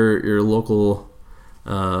check out your local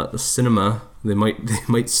cinema. They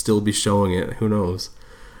might still be showing it. Who knows?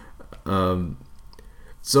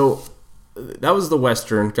 So that was the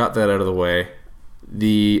Western. Got that out of the way.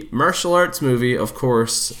 The martial arts movie, of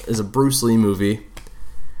course, is a Bruce Lee movie.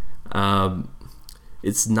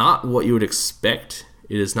 It's not what you would expect.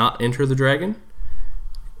 It is not Enter the Dragon.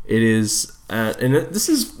 It is, and this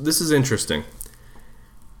is interesting.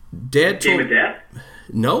 Game of Death?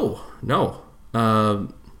 No.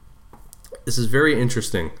 This is very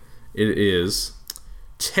interesting. It is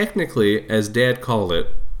technically, as Dad called it,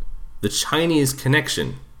 the Chinese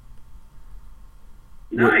Connection.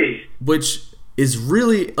 Nice. Which is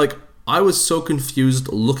really like, I was so confused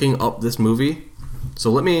looking up this movie. So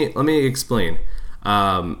let me explain.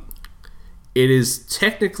 It is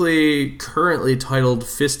technically currently titled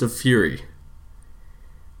Fist of Fury.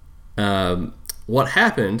 What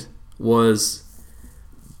happened was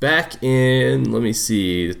back in, let me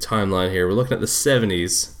see the timeline here. We're looking at the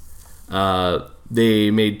 70s.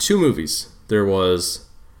 They made two movies. There was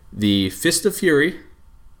the Fist of Fury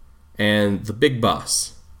and The Big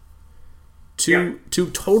Boss. Two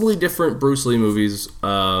totally different Bruce Lee movies.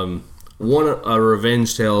 One a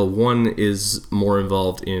revenge tale. One is more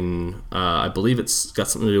involved in, I believe it's got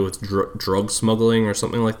something to do with drug smuggling or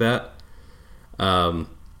something like that.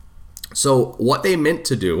 So what they meant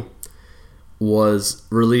to do was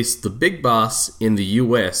release The Big Boss in the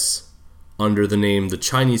U.S. under the name The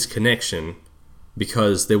Chinese Connection,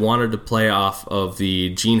 because they wanted to play off of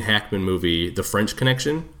the Gene Hackman movie The French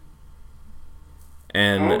Connection.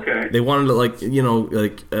 And they wanted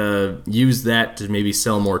to use that to maybe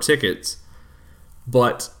sell more tickets.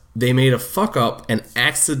 But they made a fuck up and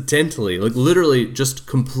accidentally, like literally just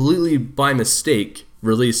completely by mistake,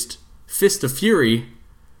 released Fist of Fury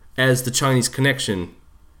as The Chinese Connection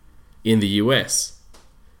in the US.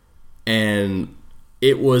 And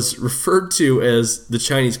it was referred to as The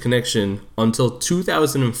Chinese Connection until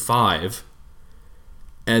 2005.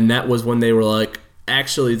 And that was when they were like,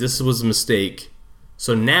 actually, this was a mistake.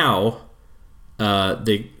 So now,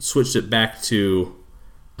 they switched it back to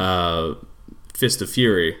Fist of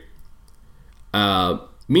Fury.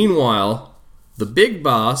 Meanwhile, The Big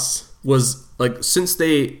Boss was, like, since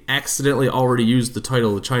they accidentally already used the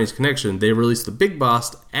title The Chinese Connection, they released The Big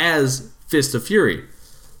Boss as Fist of Fury.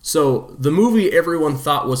 So the movie everyone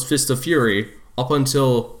thought was Fist of Fury up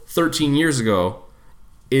until 13 years ago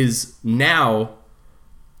is now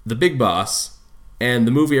The Big Boss. And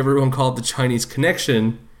the movie everyone called The Chinese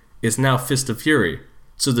Connection is now Fist of Fury.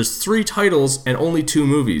 So there's 3 titles and only 2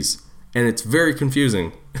 movies. And it's very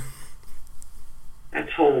confusing.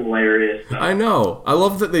 That's hilarious, though. I know. I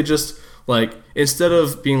love that they just, like, instead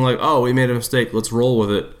of being like, oh, we made a mistake, let's roll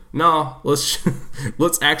with it. No,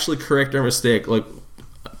 let's actually correct our mistake, like,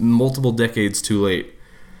 multiple decades too late.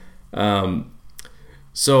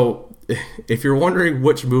 So, if you're wondering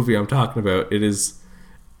which movie I'm talking about, it is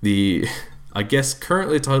the, I guess,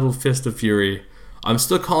 currently titled Fist of Fury. I'm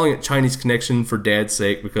still calling it Chinese Connection for Dad's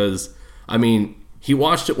sake because, I mean, he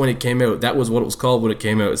watched it when it came out. That was what it was called when it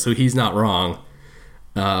came out, so he's not wrong.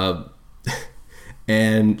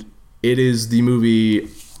 And it is the movie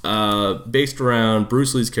based around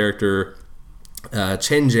Bruce Lee's character,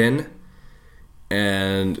 Chen Zhen,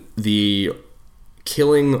 and the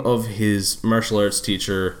killing of his martial arts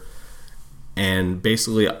teacher, and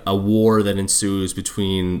basically a war that ensues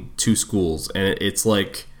between 2 schools. And it's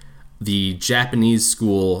like the Japanese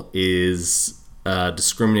school is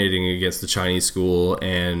discriminating against the Chinese school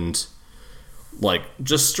and, like,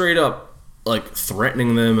 just straight up, like,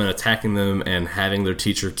 threatening them and attacking them and having their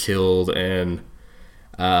teacher killed. And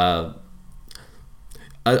I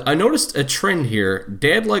noticed a trend here.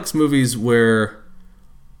 Dad likes movies where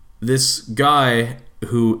this guy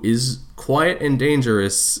who is quiet and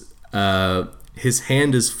dangerous, his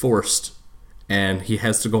hand is forced and he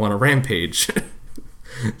has to go on a rampage.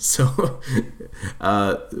 So,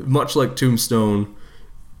 much like Tombstone,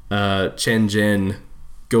 Chen Zhen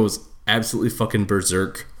goes absolutely fucking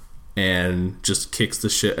berserk and just kicks the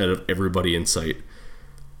shit out of everybody in sight.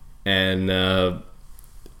 And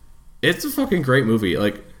it's a fucking great movie.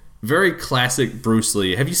 Like, very classic Bruce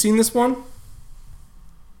Lee. Have you seen this one?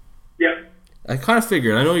 Yep. I kind of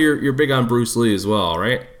figured. I know you're big on Bruce Lee as well,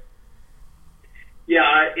 right? Yeah,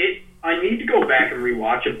 I need to go back and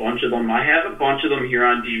rewatch a bunch of them. I have a bunch of them here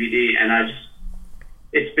on DVD, and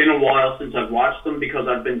it's been a while since I've watched them because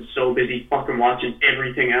I've been so busy fucking watching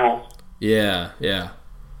everything else. Yeah.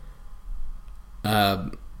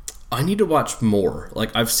 I need to watch more.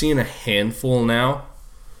 Like, I've seen a handful now,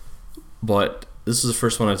 but this is the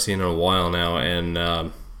first one I've seen in a while now,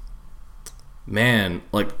 and man,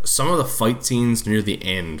 like, some of the fight scenes near the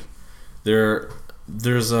end,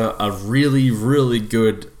 there's a really, really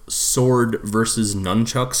good sword versus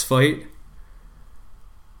nunchucks fight.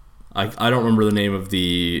 I don't remember the name of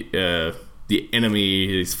the enemy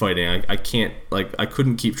he's fighting. I can't, like, I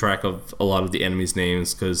couldn't keep track of a lot of the enemies'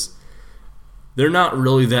 names because they're not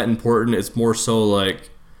really that important. It's more so like,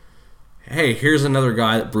 hey, here's another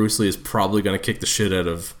guy that Bruce Lee is probably going to kick the shit out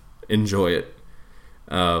of. Enjoy it.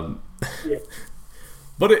 Yeah.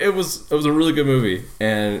 But it was a really good movie,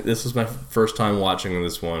 and this was my first time watching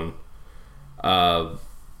this one.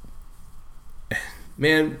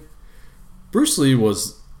 Man, Bruce Lee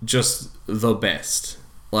was just the best.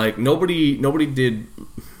 like nobody did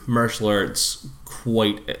martial arts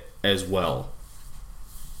quite as well.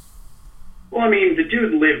 Well, I mean, the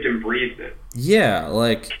dude lived and breathed it. Yeah,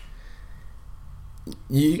 like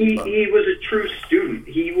he was a true student.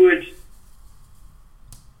 He would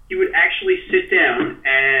actually sit down,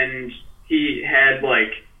 and he had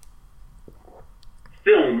like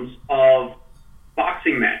films of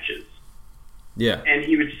boxing matches. Yeah. And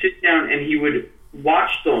he would sit down and he would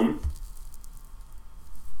watch them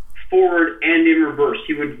forward and in reverse.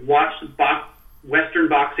 He would watch the Western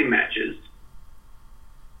boxing matches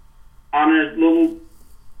on a little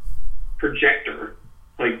projector,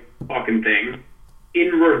 like fucking thing, in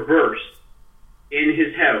reverse in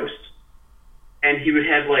his house, and he would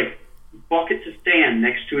have like buckets of sand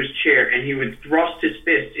next to his chair, and he would thrust his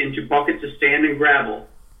fist into buckets of sand and gravel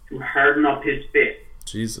to harden up his fist.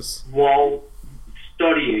 Jesus. While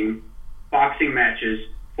studying boxing matches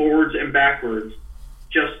forwards and backwards,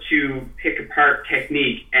 just to pick apart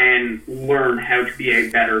technique and learn how to be a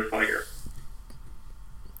better fighter.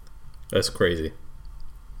 That's crazy.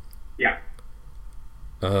 Yeah.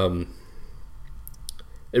 It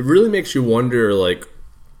really makes you wonder, like,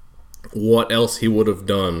 what else he would have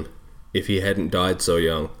done if he hadn't died so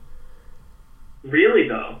young. Really,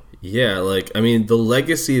 though? Yeah, like, I mean, the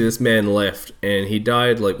legacy this man left, and he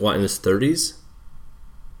died, like, what, in his 30s?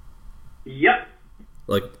 Yep.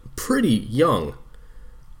 Like, pretty young.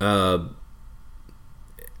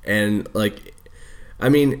 And, like, I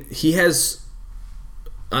mean, he has,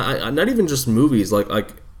 not even just movies, like,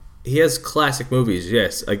 he has classic movies,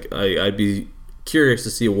 yes. I'd be curious to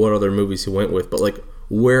see what other movies he went with, but, like,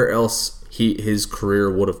 where else his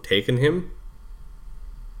career would have taken him.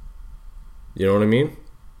 You know what I mean?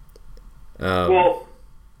 Well,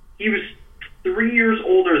 he was 3 years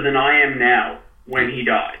older than I am now when he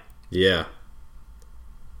died. Yeah.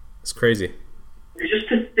 It's crazy. Just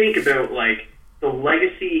to think about, like, the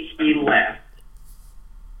legacy he left,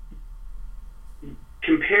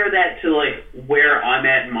 compare that to, like, where I'm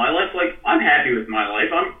at in my life. Like, I'm happy with my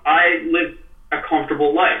life. I live a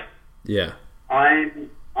comfortable life. Yeah. I'm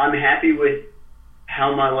happy with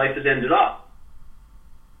how my life has ended up.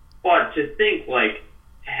 But to think, like,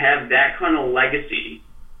 to have that kind of legacy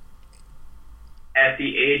at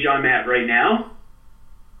the age I'm at right now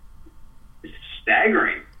is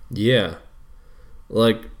staggering. Yeah.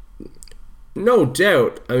 Like, no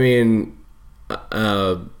doubt. I mean,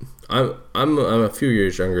 I'm a few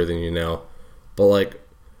years younger than you now, but like,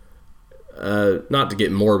 not to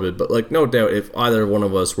get morbid, but like, no doubt, if either one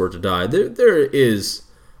of us were to die, there is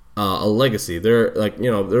a legacy. There, like,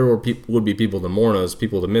 you know, there would be people to mourn us,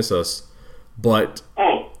 people to miss us, but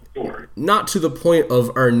sure, not to the point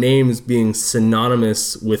of our names being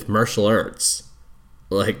synonymous with martial arts.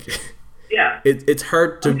 Like, yeah, it's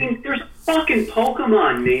hard to. I mean, there's fucking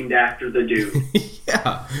Pokemon named after the dude.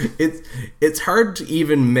 Yeah, it's hard to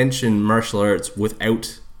even mention martial arts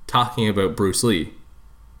without talking about Bruce Lee.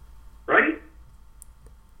 Right?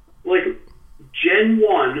 Like, Gen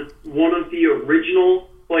 1, one of the original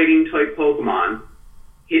fighting type Pokemon,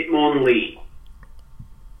 Hitmonlee.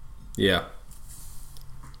 Yeah.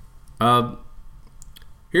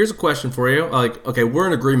 Here's a question for you. Like, okay, we're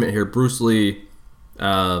in agreement here. Bruce Lee,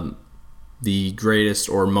 the greatest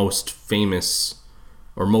or most famous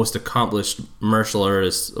or most accomplished martial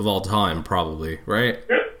artist of all time, probably, right?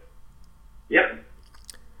 Yep.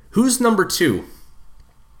 Who's number 2?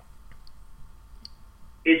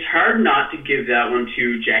 It's hard not to give that one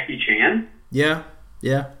to Jackie Chan. Yeah.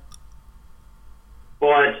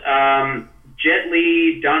 But Jet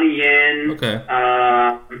Li, Donnie Yen, Okay.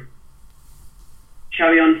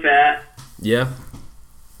 Chow Yun-fat, Yeah.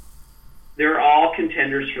 they're all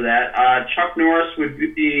contenders for that. Chuck Norris would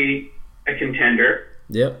be a contender.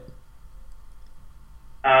 Yep.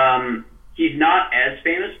 He's not as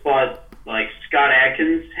famous, but like Scott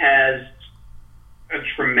Adkins has a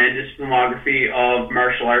tremendous filmography of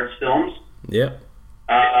martial arts films. Yep.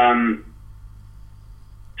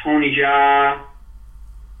 Tony Jaa.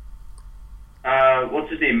 What's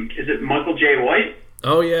his name? Is it Michael J. White?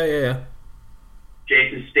 Oh, yeah.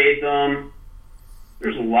 Jason Statham.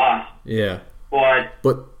 There's a lot. Yeah. But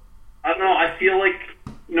I don't know. I feel like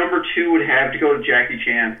number 2 would have to go to Jackie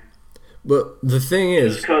Chan. But the thing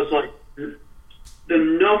is, because like the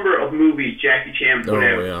number of movies Jackie Chan put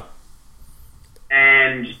out, yeah,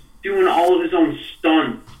 and doing all of his own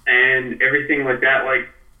stunts and everything like that, like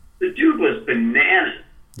the dude was bananas.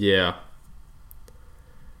 Yeah.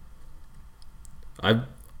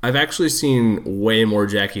 I've actually seen way more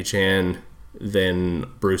Jackie Chan than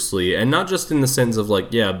Bruce Lee, and not just in the sense of like,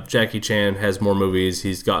 yeah, Jackie Chan has more movies,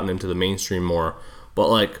 he's gotten into the mainstream more, but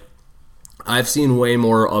like I've seen way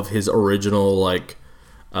more of his original, like,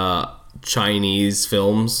 Chinese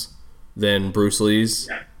films than Bruce Lee's.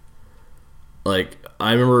 Yeah. Like,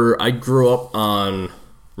 I remember I grew up on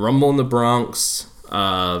Rumble in the Bronx.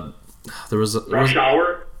 Rush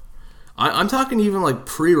Hour? I'm talking even like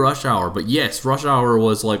pre-Rush Hour, but yes, Rush Hour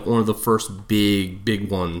was like one of the first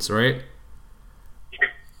big ones, right?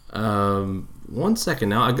 1 second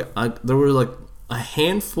now. There were like a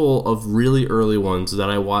handful of really early ones that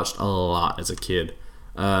I watched a lot as a kid.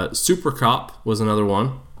 Super Cop was another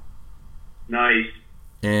one. Nice.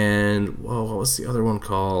 And, whoa, what was the other one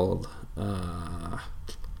called? I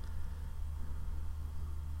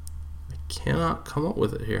cannot come up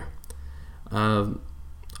with it here.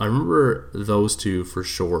 I remember those two for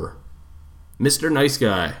sure. Mr. Nice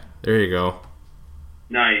Guy. There you go.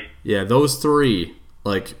 Nice. Yeah, those three,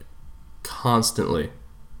 like, constantly.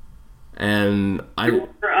 And there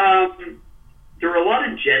were a lot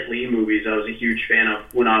of Jet Li movies I was a huge fan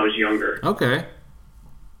of when I was younger. Okay.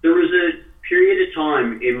 There was a period of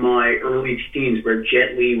time in my early teens where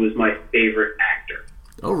Jet Li was my favorite actor.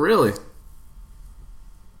 Oh, really?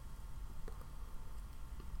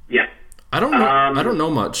 Yeah. I don't know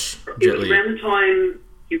much Jet Li. It was around the time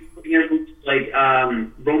he was putting out movies like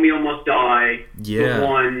Romeo Must Die, Yeah. The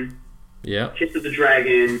One, Yeah. Kiss of the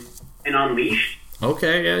Dragon, and Unleashed.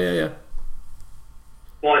 Okay, yeah.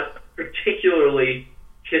 But particularly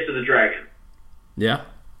Kiss of the Dragon. Yeah.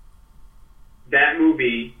 That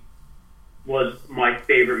movie was my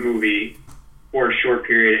favorite movie for a short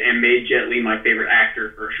period and made Jet Li my favorite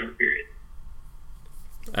actor for a short period.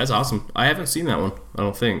 That's awesome. I haven't seen that one, I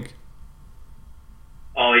don't think.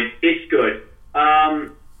 Oh, it's good.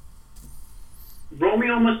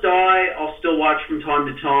 Romeo Must Die, I'll still watch from time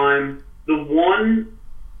to time. The One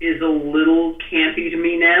is a little campy to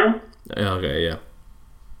me now. Okay, yeah.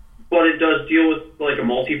 But it does deal with, like, a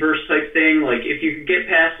multiverse type thing. Like, if you could get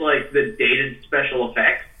past, like, the dated special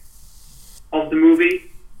effects of the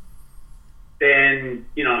movie, then,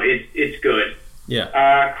 you know, it's good.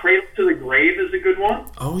 Yeah. Cradle to the Grave is a good one.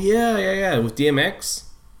 Oh, yeah. With DMX?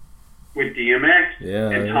 With DMX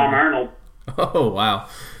and Tom Arnold. Oh, wow.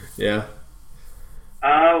 Yeah.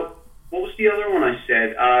 What was the other one I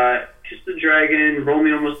said? Kiss the Dragon,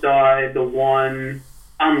 Romeo Must Die, The One,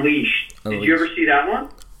 Unleashed. Did you ever see that one?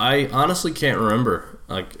 I honestly can't remember.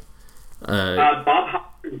 Like, Bob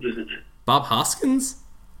Hoskins was in it. Bob Hoskins?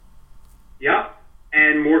 Yep.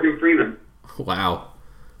 And Morgan Freeman. Wow.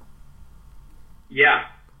 Yeah.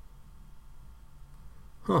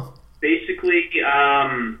 Huh. Basically,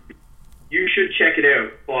 you should check it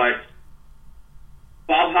out, but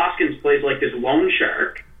Bob Hoskins plays like this loan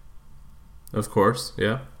shark. Of course,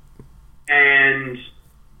 yeah. And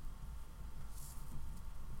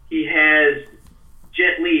he has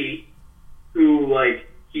Jet Li, who, like,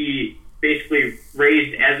 he basically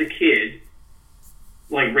raised as a kid,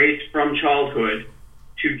 like, raised from childhood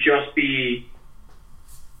to just be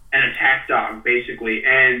an attack dog, basically.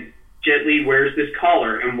 And Jet Li wears this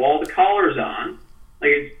collar, and while the collar's on,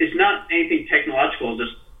 like, it's not anything technological,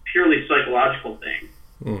 it's just purely psychological thing.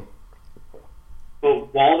 Mm.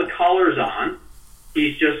 But while the collar's on,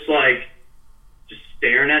 he's just, like, just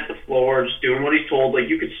staring at the floor, just doing what he's told. Like,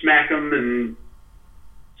 you could smack him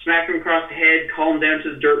across the head, call him down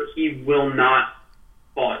to the dirt. He will not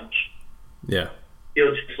budge. Yeah.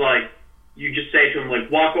 He'll just, like, you just say to him, like,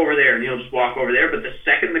 walk over there, and he'll just walk over there. But the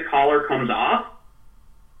second the collar comes off,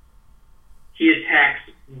 he attacks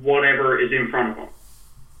whatever is in front of him.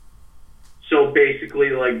 So basically,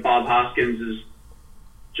 like, Bob Hoskins is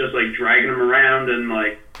just, like, dragging him around and,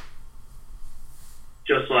 like,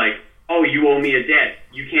 just like, oh, you owe me a debt.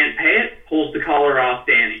 You can't pay it? Pulls the collar off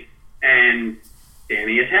Danny. And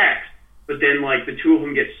Danny attacks. But then, like, the two of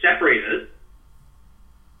them get separated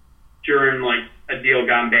during, like, a deal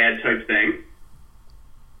gone bad type thing.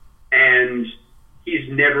 And he's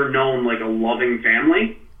never known, like, a loving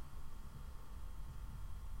family.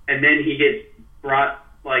 And then he gets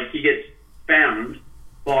found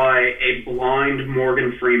by a blind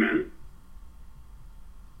Morgan Freeman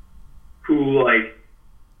who, like,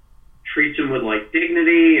 treats him with, like,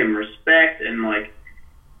 dignity and respect and, like,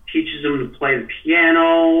 teaches him to play the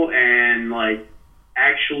piano and, like,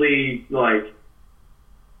 actually, like,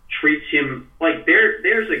 treats him, like,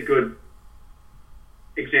 there's a good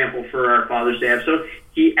example for our Father's Day episode.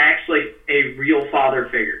 He acts like a real father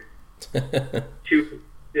figure to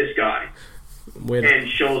this guy. And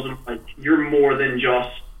shows him, like, you're more than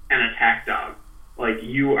just an attack dog. Like,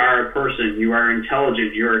 you are a person, you are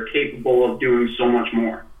intelligent, you are capable of doing so much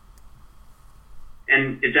more.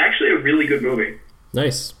 And it's actually a really good movie.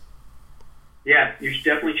 Nice. Yeah, you should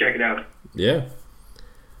definitely check it out. Yeah.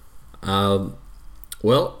 Perfect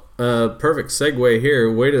segue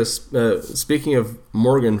here. Way to speaking of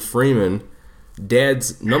Morgan Freeman,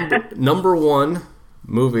 Dad's number one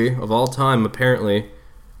movie of all time apparently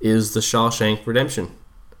is The Shawshank Redemption.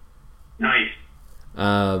 Nice.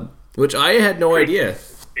 Which I had no idea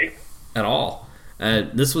at all.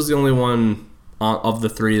 This was the only one of the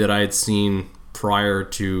three that I had seen prior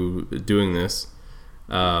to doing this.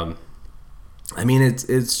 I mean,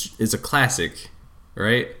 it's a classic,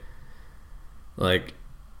 right? Like,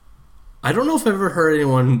 I don't know if I've ever heard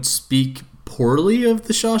anyone speak poorly of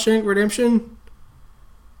The Shawshank Redemption.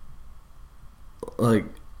 Like,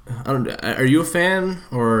 I don't. Are you a fan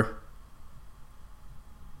or?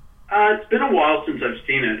 It's been a while since I've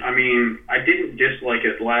seen it. I mean, I didn't dislike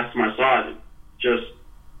it the last time I saw it. Just,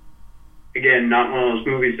 again, not one of those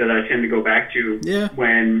movies that I tend to go back to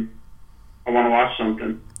when I want to watch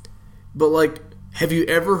something. But, like, have you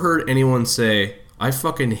ever heard anyone say, I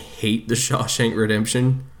fucking hate The Shawshank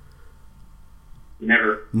Redemption?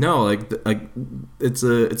 Never. No, like it's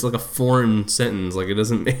like a foreign sentence. Like, it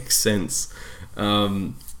doesn't make sense.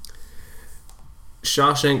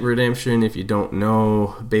 Shawshank Redemption, if you don't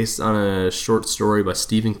know, based on a short story by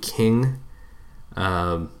Stephen King,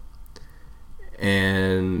 and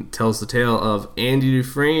tells the tale of Andy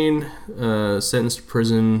Dufresne, sentenced to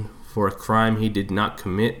prison for a crime he did not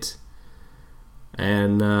commit,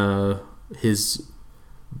 and his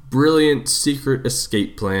brilliant secret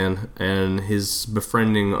escape plan, and his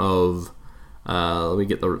befriending of let me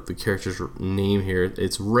get the character's name here.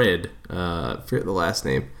 It's Red. I forget the last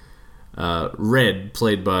name. Red,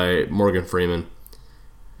 played by Morgan Freeman.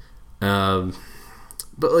 But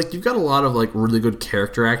like, you've got a lot of like really good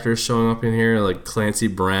character actors showing up in here. Like Clancy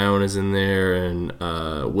Brown is in there, and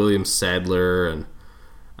William Sadler, and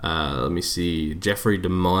let me see, Jeffrey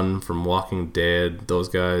DeMunn from Walking Dead. Those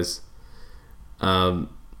guys.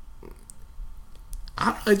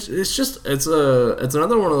 It's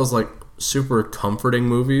another one of those like super comforting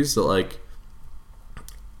movies that like,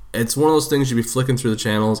 it's one of those things you'd be flicking through the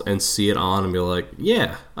channels and see it on and be like,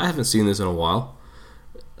 yeah, I haven't seen this in a while.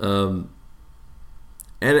 And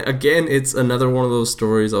again, it's another one of those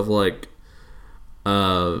stories of like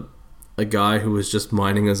a guy who was just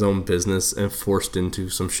minding his own business and forced into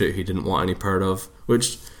some shit he didn't want any part of.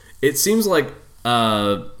 Which it seems like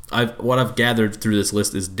what I've gathered through this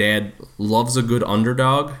list is Dad loves a good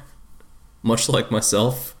underdog, much like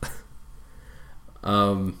myself.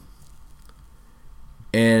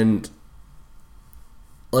 And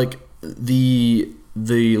like the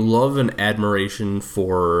love and admiration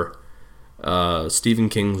for Stephen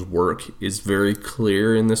King's work is very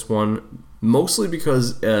clear in this one, mostly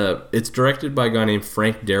because it's directed by a guy named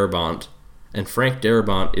Frank Darabont, and Frank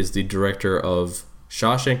Darabont is the director of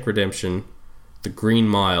Shawshank Redemption, The Green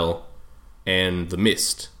Mile, and The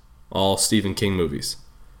Mist, all Stephen King movies.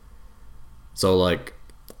 So like,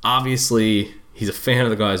 obviously he's a fan of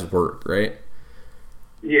the guy's work, right?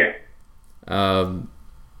 Yeah.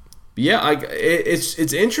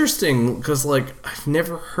 It's interesting because like, I've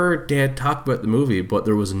never heard Dad talk about the movie, but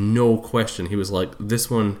there was no question. He was like,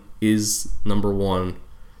 this one is number one.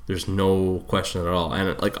 There's no question at all.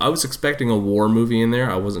 And like, I was expecting a war movie in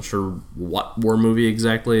there. I wasn't sure what war movie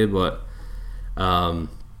exactly, but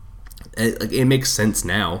it makes sense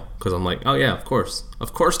now because I'm like, oh yeah, of course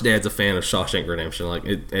Dad's a fan of Shawshank Redemption. Like,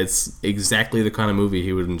 it's exactly the kind of movie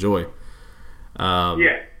he would enjoy.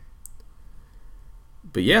 Yeah.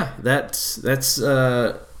 But yeah, that's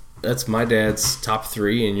my dad's top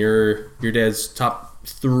three, and your dad's top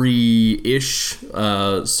three-ish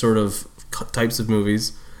sort of types of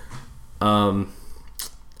movies. Yeah,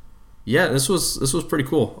 this was pretty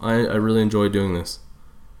cool. I really enjoyed doing this.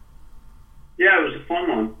 Yeah, it was a fun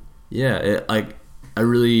one. Yeah, I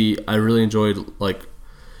really enjoyed like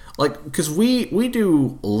because we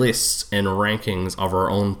do lists and rankings of our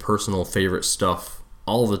own personal favorite stuff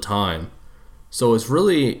all the time, so it's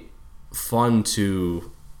really fun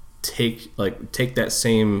to take that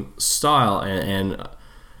same style and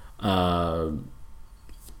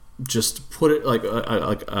just put it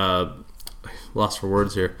lost for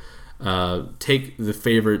words here. Take the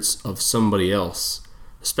favorites of somebody else,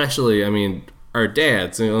 especially, I mean, our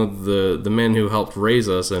dads, you know, the men who helped raise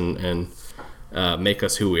us and make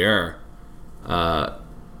us who we are.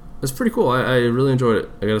 It's pretty cool. I really enjoyed it,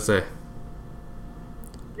 I gotta say.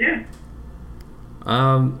 Yeah.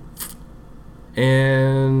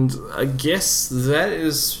 And I guess that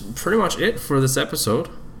is pretty much it for this episode.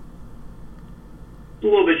 A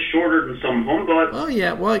little bit shorter than some of them, but... Oh,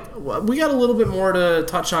 yeah. Well, we got a little bit more to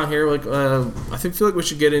touch on here. Like, I feel like we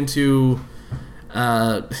should get into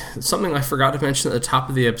something I forgot to mention at the top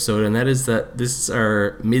of the episode, and that is that this is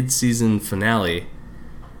our mid-season finale.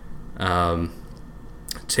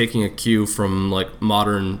 Taking a cue from like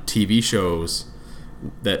modern TV shows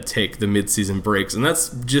that take the mid-season breaks, and that's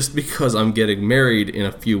just because I'm getting married in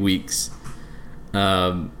a few weeks,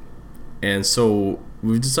 and so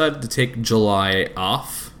we've decided to take July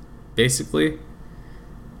off, basically.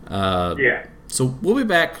 Yeah. So we'll be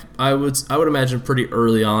back. I would imagine pretty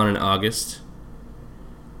early on in August.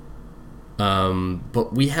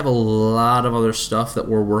 But we have a lot of other stuff that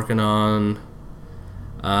we're working on.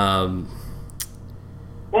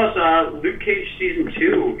 Plus, Luke Cage Season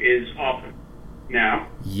 2 is off now.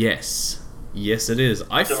 Yes, it is.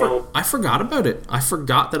 I forgot about it. I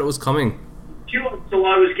forgot that it was coming. So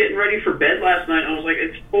I was getting ready for bed last night, and I was like,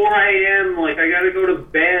 it's 4 a.m., like, I gotta go to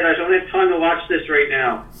bed, I don't have time to watch this right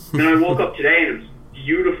now. And then I woke up today, and it was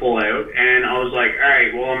beautiful out, and I was like,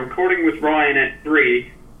 alright, well, I'm recording with Ryan at 3,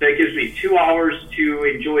 so that gives me 2 hours to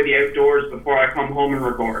enjoy the outdoors before I come home and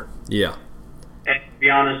record. Yeah. And to be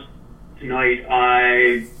honest, tonight,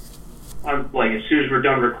 I'm like, as soon as we're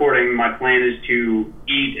done recording, my plan is to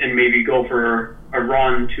eat and maybe go for a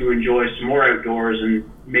run to enjoy some more outdoors and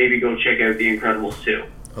maybe go check out The Incredibles 2.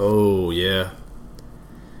 Oh, yeah.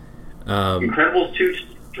 Incredibles 2,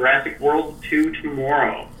 Jurassic World 2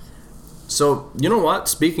 tomorrow. So, you know what?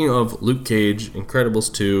 Speaking of Luke Cage,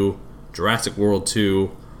 Incredibles 2, Jurassic World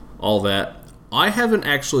 2, all that, I haven't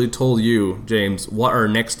actually told you, James, what our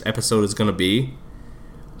next episode is going to be.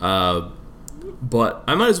 But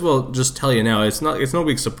I might as well just tell you now. It's no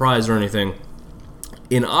big surprise or anything.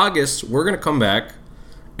 In August, we're going to come back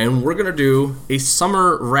and we're going to do a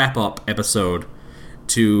summer wrap-up episode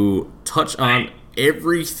to touch on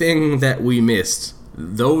everything that we missed.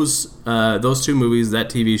 Those two movies, that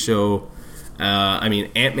TV show.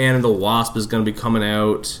 Ant-Man and the Wasp is going to be coming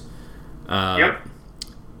out. Yep.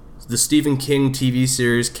 The Stephen King TV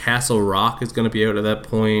series Castle Rock is going to be out at that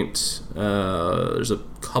point. There's a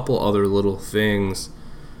couple other little things,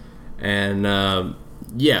 and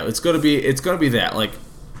it's going to be that, like,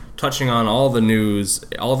 touching on all the news,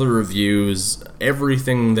 all the reviews,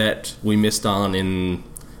 everything that we missed on in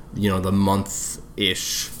the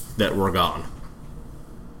month-ish that we're gone.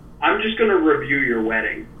 I'm just going to review your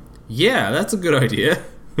wedding. Yeah, that's a good idea.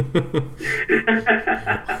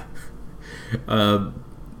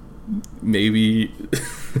 Maybe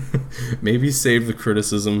save the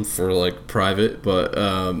criticism for like private, but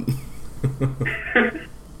I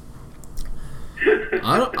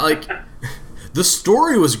don't like. The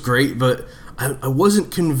story was great, but I wasn't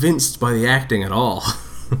convinced by the acting at all.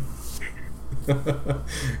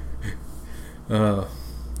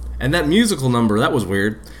 And that musical number, that was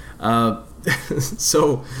weird.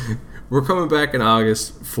 So we're coming back in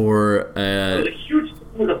August for it was a huge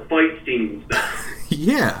one of the fight scenes.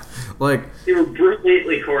 Yeah, like they were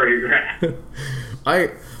brilliantly choreographed.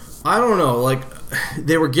 I don't know, like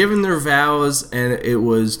they were given their vows and it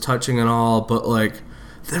was touching and all, but like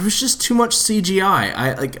there was just too much CGI.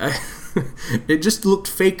 I it just looked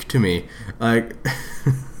fake to me. Like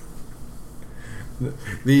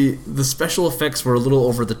the special effects were a little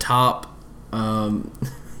over the top.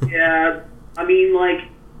 Yeah, I mean, like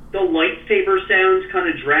the lightsaber sounds kind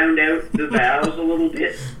of drowned out the vows a little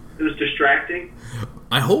bit. It was distracting.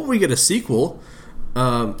 I hope we get a sequel.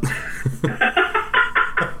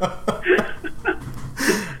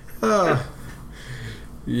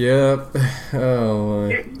 Yep. Oh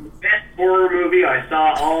my. Best horror movie I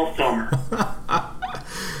saw all summer.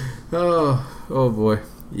 Oh boy.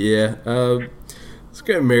 Yeah. Let's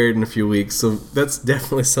get married in a few weeks, so that's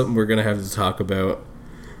definitely something we're gonna have to talk about.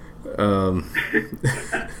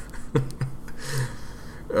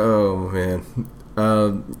 Oh man.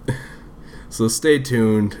 So stay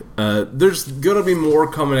tuned. There's gonna be more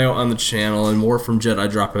coming out on the channel and more from Jedi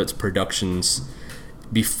Dropouts Productions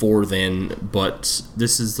before then, but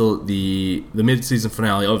this is the mid-season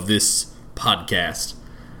finale of this podcast.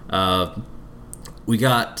 We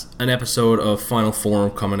got an episode of Final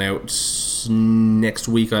Form coming out next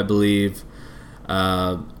week, I believe.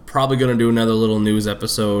 Probably gonna do another little news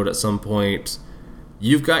episode at some point.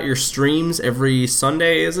 You've got your streams every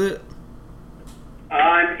Sunday, is it?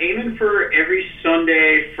 I'm aiming for every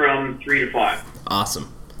Sunday from 3 to 5.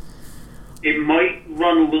 Awesome. It might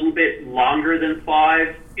run a little bit longer than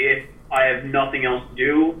 5 if I have nothing else to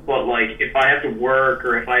do, but like if I have to work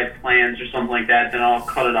or if I have plans or something like that, then I'll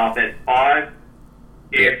cut it off at 5.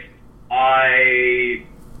 If I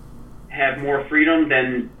have more freedom,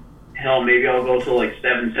 then hell, maybe I'll go to like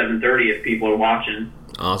 7:30 if people are watching.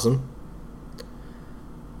 Awesome.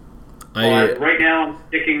 Right now I'm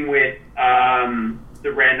sticking with the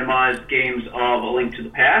randomized games of A Link to the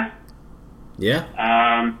Past. Yeah.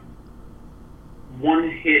 One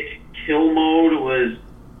hit kill mode was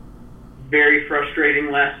very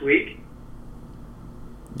frustrating last week.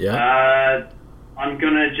 Yeah. I'm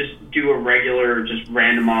gonna just do a regular, just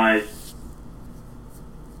randomized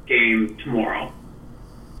game tomorrow.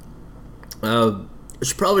 I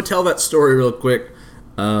should probably tell that story real quick.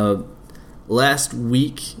 Last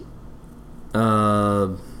week,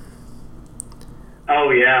 oh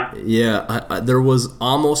yeah, yeah, there was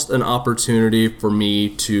almost an opportunity for me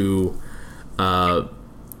to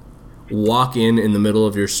walk in the middle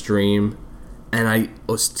of your stream, and I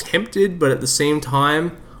was tempted, but at the same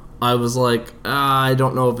time, I was like, I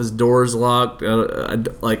don't know if his door's locked.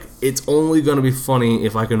 Like, it's only going to be funny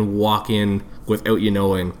if I can walk in without you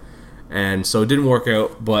knowing. And so it didn't work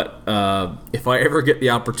out, but if I ever get the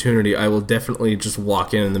opportunity, I will definitely just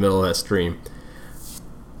walk in the middle of that stream.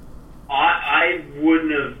 I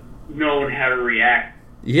wouldn't have known how to react.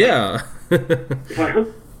 Yeah. If I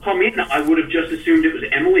heard come in, I would have just assumed it was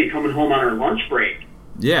Emily coming home on her lunch break.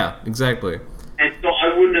 Yeah, exactly. And so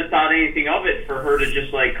I wouldn't have thought anything of it for her to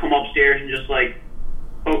just, like, come upstairs and just, like,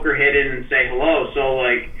 poke her head in and say hello. So,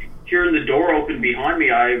 like, hearing the door open behind me,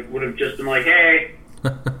 I would have just been like, hey.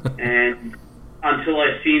 And until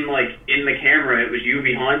I seen, like, in the camera it was you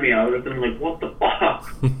behind me, I would have been like, what the fuck?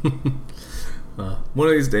 One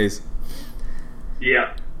of these days.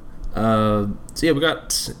 Yeah. So yeah, we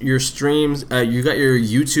got your streams. You got your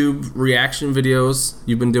YouTube reaction videos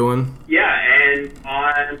you've been doing. Yeah, and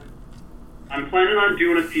I'm planning on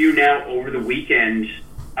doing a few now over the weekend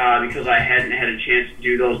because I hadn't had a chance to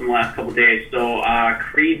do those in the last couple days. So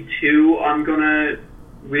Creed 2, I'm gonna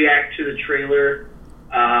react to the trailer.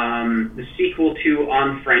 The sequel to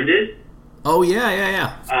Unfriended. Oh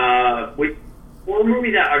yeah. Which horror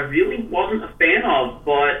movie that I really wasn't a fan of,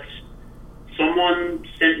 but someone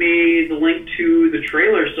sent me the link to the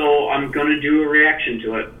trailer, so I'm gonna do a reaction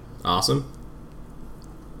to it. Awesome.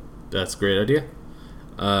 That's a great idea.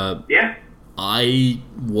 Yeah. I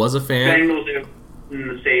was a fan. Bang those in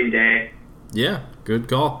the same day. Yeah, good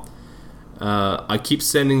call. I keep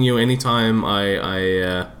sending you anytime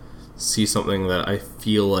I see something that I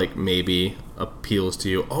feel like maybe appeals to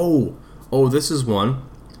you. Oh, this is one.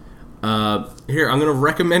 Here, I'm gonna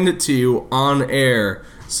recommend it to you on air,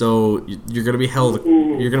 so you're gonna be held.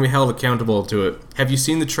 Ooh. You're gonna be held accountable to it. Have you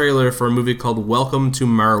seen the trailer for a movie called Welcome to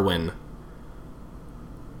Marwen?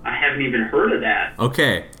 I haven't even heard of that.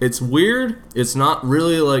 Okay, it's weird. It's not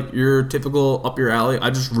really like your typical up your alley. I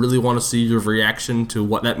just really want to see your reaction to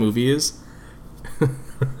what that movie is.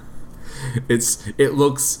 It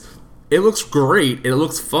looks great. It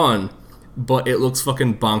looks fun, but it looks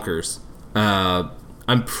fucking bonkers.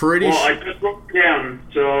 I'm pretty. Well, I just wrote it down,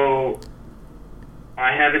 so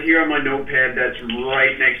I have it here on my notepad. That's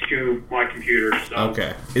right next to my computer. So.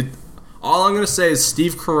 Okay. All I'm gonna say is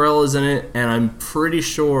Steve Carell is in it, and I'm pretty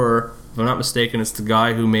sure, if I'm not mistaken, it's the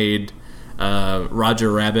guy who made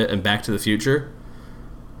Roger Rabbit and Back to the Future.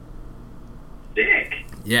 Sick.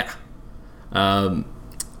 Yeah.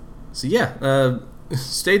 So yeah,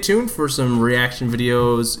 stay tuned for some reaction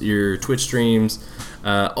videos, your Twitch streams.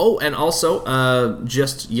 And also,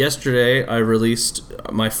 just yesterday I released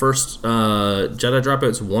my first Jedi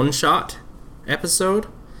Dropouts one-shot episode,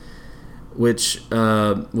 which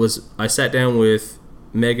was I sat down with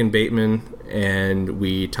Megan Bateman and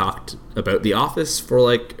we talked about The Office for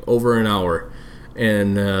like over an hour,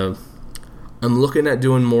 and I'm looking at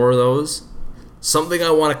doing more of those. Something I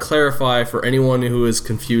want to clarify for anyone who is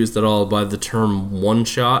confused at all by the term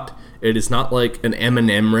one-shot: it is not like an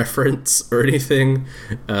Eminem reference or anything.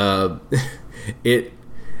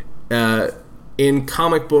 In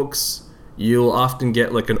comic books, you'll often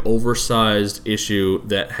get like an oversized issue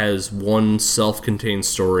that has one self-contained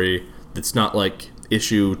story that's not like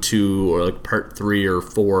issue 2 or like part 3 or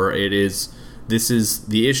 4. This is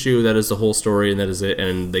the issue that is the whole story, and that is it,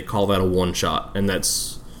 and they call that a one-shot, and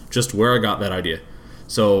that's just where I got that idea.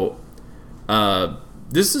 So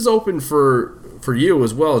this is open for you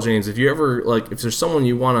as well, James. If you ever if there's someone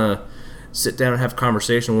you want to sit down and have a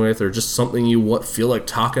conversation with, or just something you feel like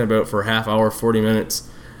talking about for a half hour, 40 minutes,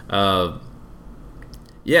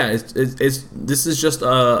 this is just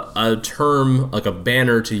a term, like a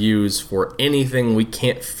banner to use for anything we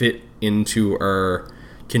can't fit into our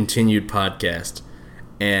continued podcast.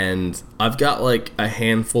 And I've got like a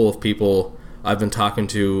handful of people I've been talking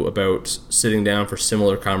to about sitting down for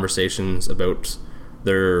similar conversations about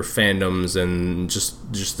their fandoms and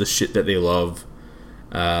just the shit that they love.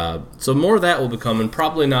 So more of that will be coming.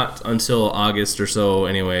 Probably not until August or so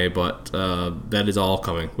anyway, but that is all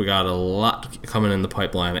coming. We got a lot coming in the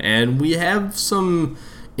pipeline, and we have some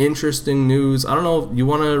interesting news. I don't know, you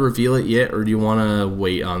want to reveal it yet, or do you want to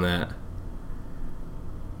wait on that?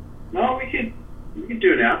 No, we can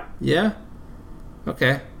do it now. Yeah?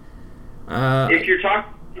 Okay. If you're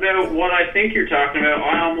talking about what I think you're talking about,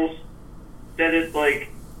 I almost said it like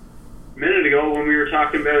a minute ago when we were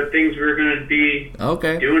talking about things we were going to be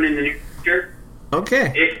doing in the near future.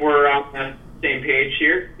 Okay. If we're on the same page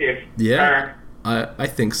here. I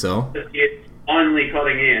think so. It's finally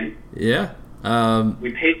cutting in. Yeah.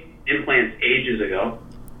 We paid implants ages ago.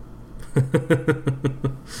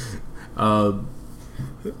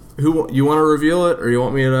 Who you want to reveal it, or you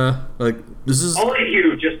want me to This is. I'll let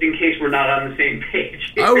you, just in case we're not on the same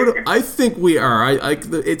page. I think we are.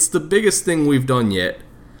 It's the biggest thing we've done yet.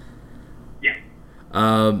 Yeah.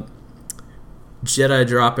 Jedi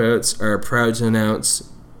Dropouts are proud to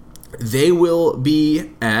announce they will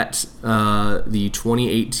be at the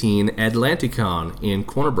 2018 Atlanticon in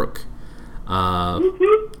Corner Brook.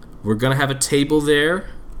 We're gonna have a table there.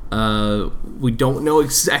 We don't know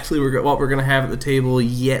exactly what we're gonna have at the table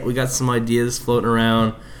yet. We got some ideas floating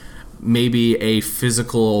around. Maybe a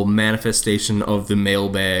physical manifestation of the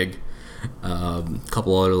mailbag. A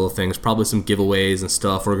couple other little things. Probably some giveaways and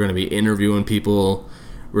stuff. We're gonna be interviewing people.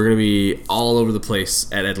 We're gonna be all over the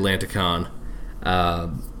place at Atlanticon,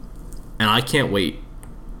 and I can't wait.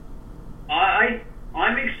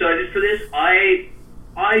 I'm excited for this. I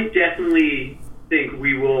definitely think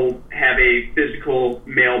we will have a physical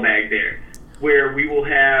mailbag there, where we will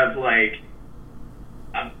have like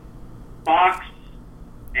a box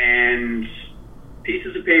and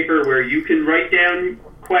pieces of paper where you can write down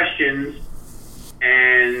questions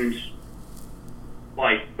and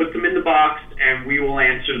like put them in the box, and we will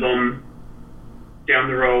answer them down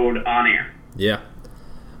the road on air. Yeah.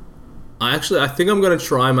 I think I'm going to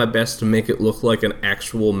try my best to make it look like an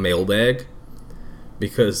actual mailbag,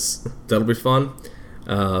 because that'll be fun.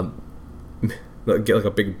 Get like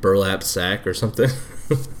a big burlap sack or something.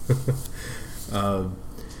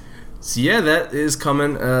 So yeah, that is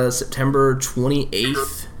coming September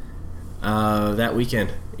 28th, that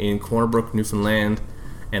weekend in Corner Brook, Newfoundland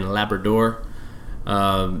and Labrador.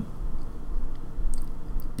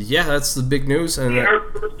 Yeah, that's the big news. And our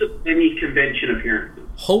first of many convention appearances.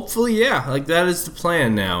 Hopefully, yeah. Like, that is the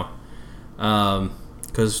plan now.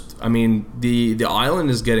 Because, I mean, the island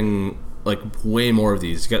is getting, like, way more of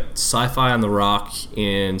these. You got Sci-Fi on the Rock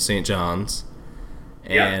in St. John's.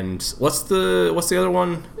 And what's the other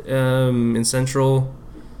one in Central?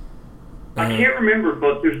 I can't remember,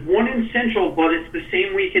 but there's one in Central, but it's the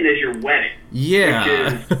same weekend as your wedding.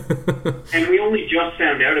 Yeah. And we only just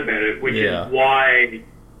found out about it, which is why,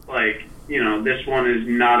 like, you know, this one is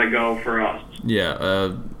not a go for us.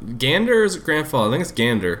 Yeah. Gander, is it Grandfather? I think it's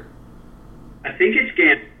Gander. I think it's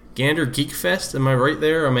Gander. Gander Geek Fest? Am I right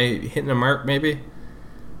there? Am I hitting a mark, maybe?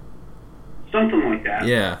 Something like that.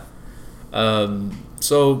 Yeah.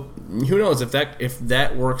 So who knows if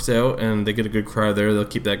that works out and they get a good crowd there, they'll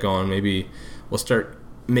keep that going. Maybe we'll start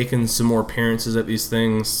making some more appearances at these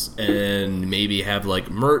things, and maybe have like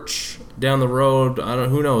merch down the road. I don't.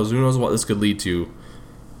 Who knows? Who knows what this could lead to?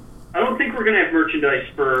 I don't think we're gonna have merchandise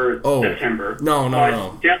for September. No.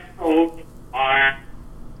 Definitely, I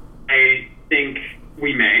think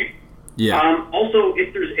we may. Yeah. Also,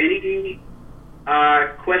 if there's any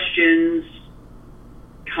questions,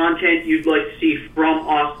 content you'd like to see from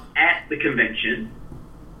us at the convention,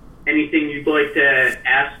 anything you'd like to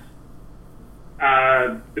ask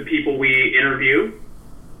the people we interview,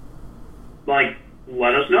 like,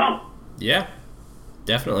 let us know. Yeah,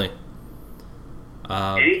 definitely.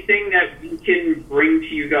 Anything that we can bring to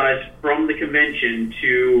you guys from the convention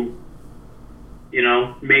to, you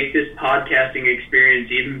know, make this podcasting experience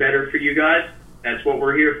even better for you guys, that's what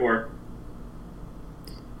we're here for.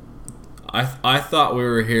 I thought we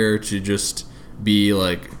were here to just be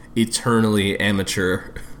like eternally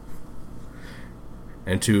amateur,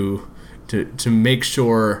 and to make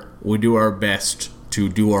sure we do our best to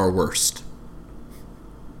do our worst.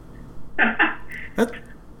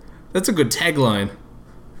 That's a good tagline.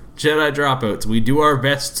 Jedi Dropouts. We do our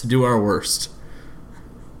best to do our worst.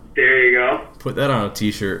 There you go. Put that on a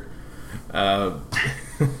t-shirt.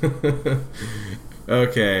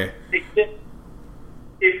 Okay.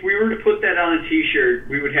 If we were to put that on a t-shirt,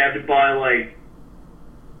 we would have to buy, like,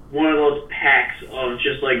 one of those packs of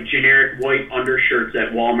just, like, generic white undershirts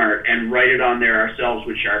at Walmart and write it on there ourselves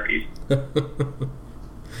with Sharpies.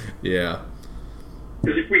 Yeah.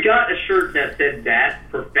 Because if we got a shirt that said that,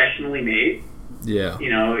 professionally made, yeah, you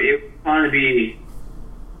know, it would kind of be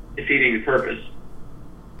defeating the purpose.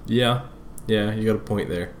 Yeah, you got a point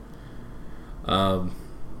there.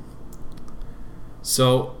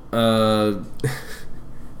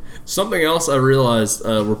 Something else I realized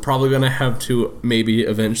we're probably going to have to maybe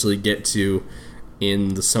eventually get to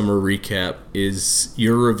in the summer recap is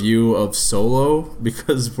your review of Solo,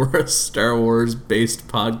 because we're a Star Wars based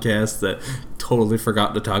podcast that totally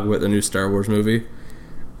forgot to talk about the new Star Wars movie.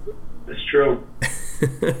 That's true.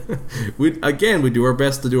 We do our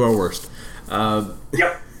best to do our worst.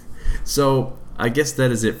 Yep. So I guess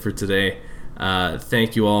that is it for today.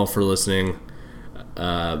 Thank you all for listening.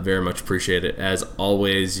 Very much appreciate it. As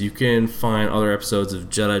always, you can find other episodes of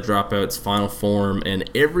Jedi Dropouts, Final Form, and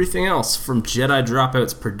everything else from Jedi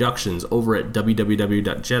Dropouts Productions over at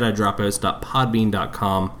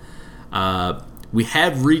www.jedidropouts.podbean.com. We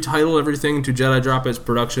have retitled everything to Jedi Dropouts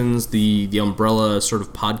Productions, the umbrella sort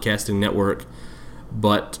of podcasting network,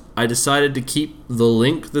 but I decided to keep the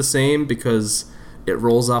link the same because it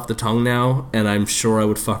rolls off the tongue now, and I'm sure I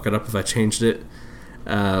would fuck it up if I changed it.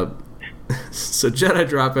 So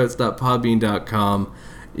JediDropouts.podbean.com.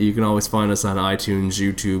 You can always find us on iTunes,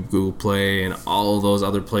 YouTube, Google Play, and all of those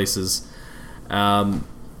other places. I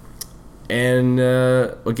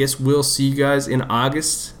guess we'll see you guys in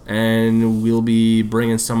August, and we'll be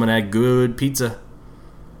bringing some of that good pizza.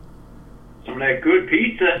 Some of that good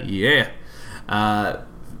pizza. Yeah.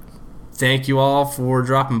 Thank you all for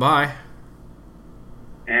dropping by.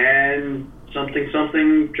 And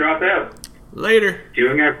something drop out. Later.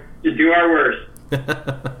 To do our worst.